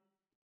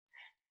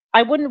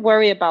 I wouldn't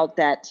worry about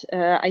that.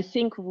 I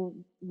think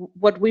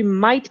what we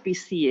might be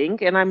seeing,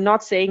 and I'm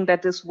not saying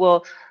that this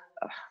will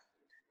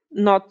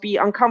not be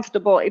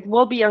uncomfortable. It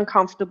will be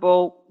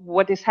uncomfortable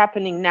what is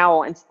happening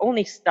now, and it's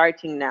only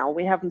starting now.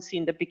 We haven't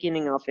seen the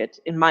beginning of it,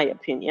 in my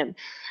opinion.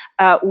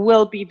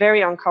 Will be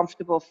very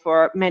uncomfortable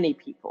for many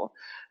people.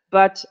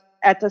 But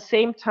at the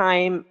same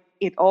time,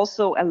 it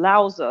also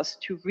allows us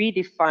to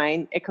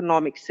redefine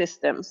economic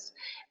systems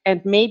and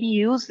maybe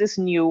use these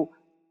new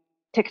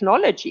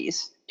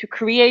technologies to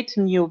create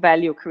new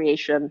value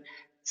creation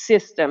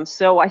systems.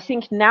 So I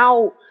think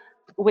now,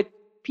 with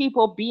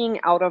people being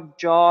out of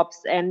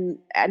jobs and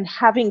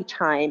having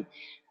time,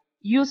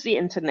 use the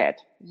internet,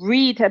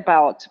 read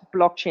about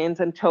blockchains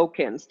and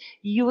tokens,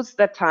 use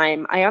the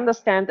time. I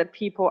understand that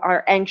people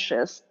are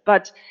anxious,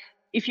 but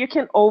if you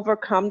can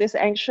overcome this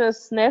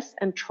anxiousness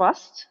and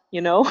trust,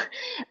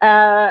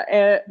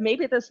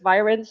 maybe this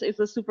virus is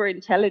a super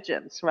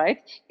intelligence, right?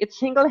 It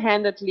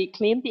single-handedly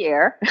cleaned the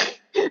air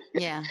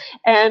Yeah.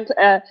 and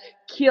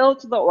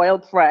killed the oil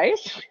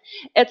price,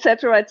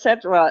 etc.,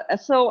 etc.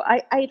 So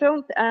I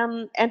don't,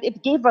 and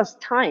it gave us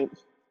time.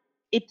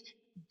 It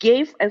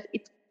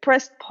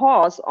pressed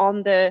pause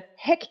on the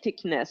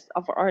hecticness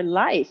of our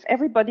life.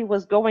 Everybody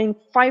was going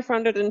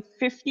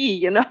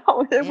 550, it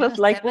Yeah, was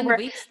like we 7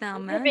 weeks now,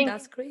 were man. living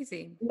That's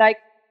crazy. like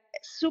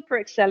super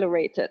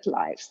accelerated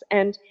lives.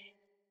 And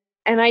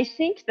I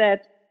think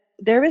that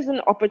there is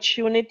an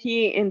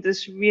opportunity in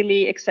this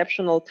really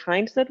exceptional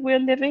times that we're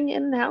living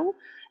in now.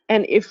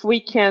 And if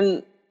we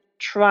can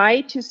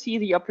try to see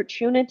the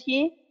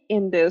opportunity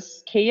in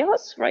this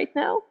chaos right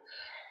now,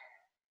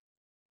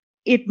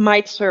 it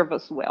might serve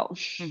us well.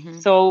 Hmm.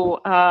 So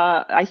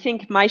I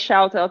think my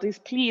shout out is,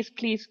 please,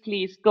 please,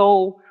 please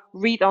go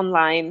read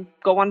online,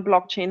 go on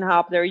Blockchain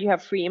Hub. There you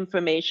have free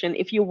information.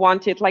 If you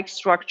want it like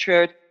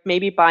structured,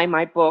 maybe buy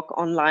my book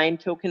online,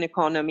 Token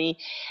Economy.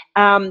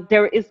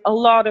 There is a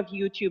lot of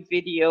YouTube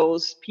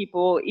videos.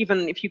 People,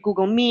 even if you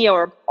Google me,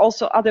 or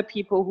also other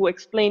people who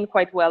explain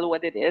quite well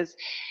what it is,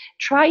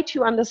 try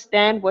to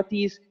understand what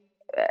these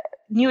uh,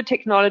 new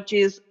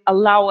technologies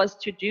allow us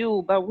to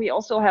do. But we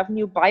also have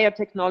new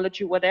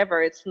biotechnology,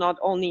 whatever. It's not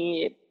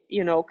only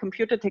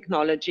computer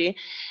technology.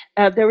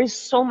 There is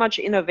so much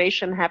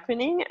innovation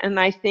happening, and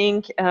I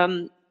think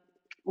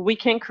we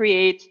can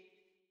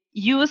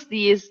use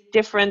these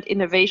different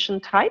innovation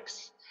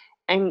types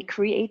and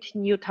create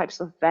new types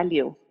of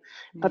value.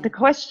 But Yeah. the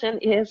question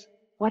is,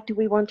 what do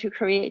we want to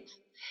create?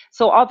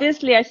 So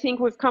obviously, I think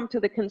we've come to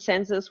the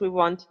consensus: we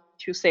want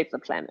to save the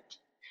planet.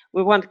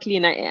 We want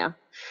cleaner air.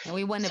 And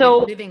we want to be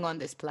So, living on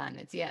this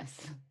planet. Yes.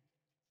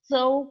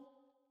 so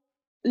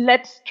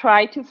let's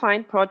try to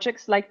find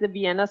projects like the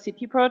Vienna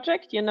City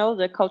Project,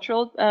 the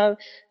cultural,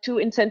 to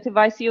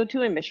incentivize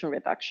CO2 emission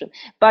reduction.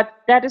 But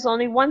that is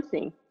only one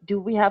thing. Do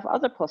we have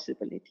other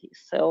possibilities?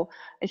 So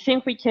I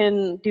think we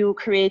can do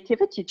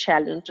creativity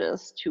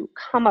challenges to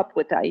come up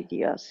with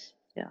ideas.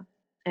 Yeah.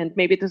 And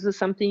maybe this is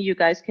something you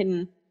guys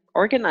can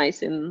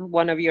organize in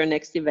one of your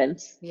next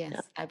events. Yeah.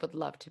 Yes, I would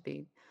love to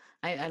be.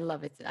 I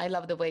love it. I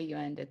love the way you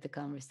ended the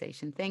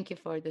conversation. Thank you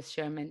for this,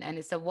 Sherman. And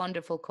it's a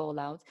wonderful call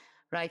out.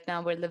 Right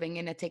now, we're living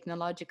in a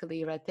technological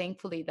era.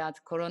 Thankfully, that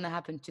Corona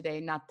happened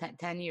today, not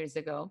 10 years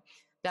ago.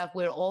 that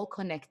we're all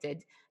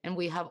connected and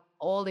we have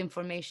all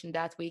information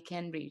that we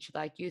can reach,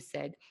 like you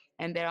said,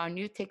 and there are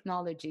new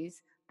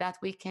technologies that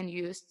we can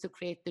use to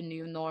create the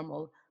new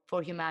normal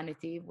for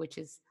humanity, which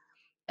is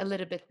a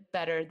little bit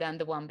better than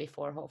the one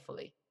before,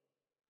 hopefully.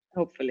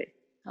 Hopefully.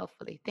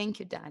 Hopefully. Thank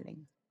you,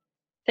 darling.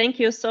 Thank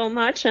you so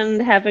much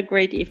and have a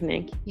great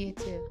evening. You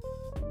too.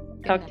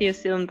 Good Talk to you night.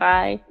 soon.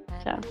 Bye.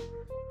 Bye Ciao. bye.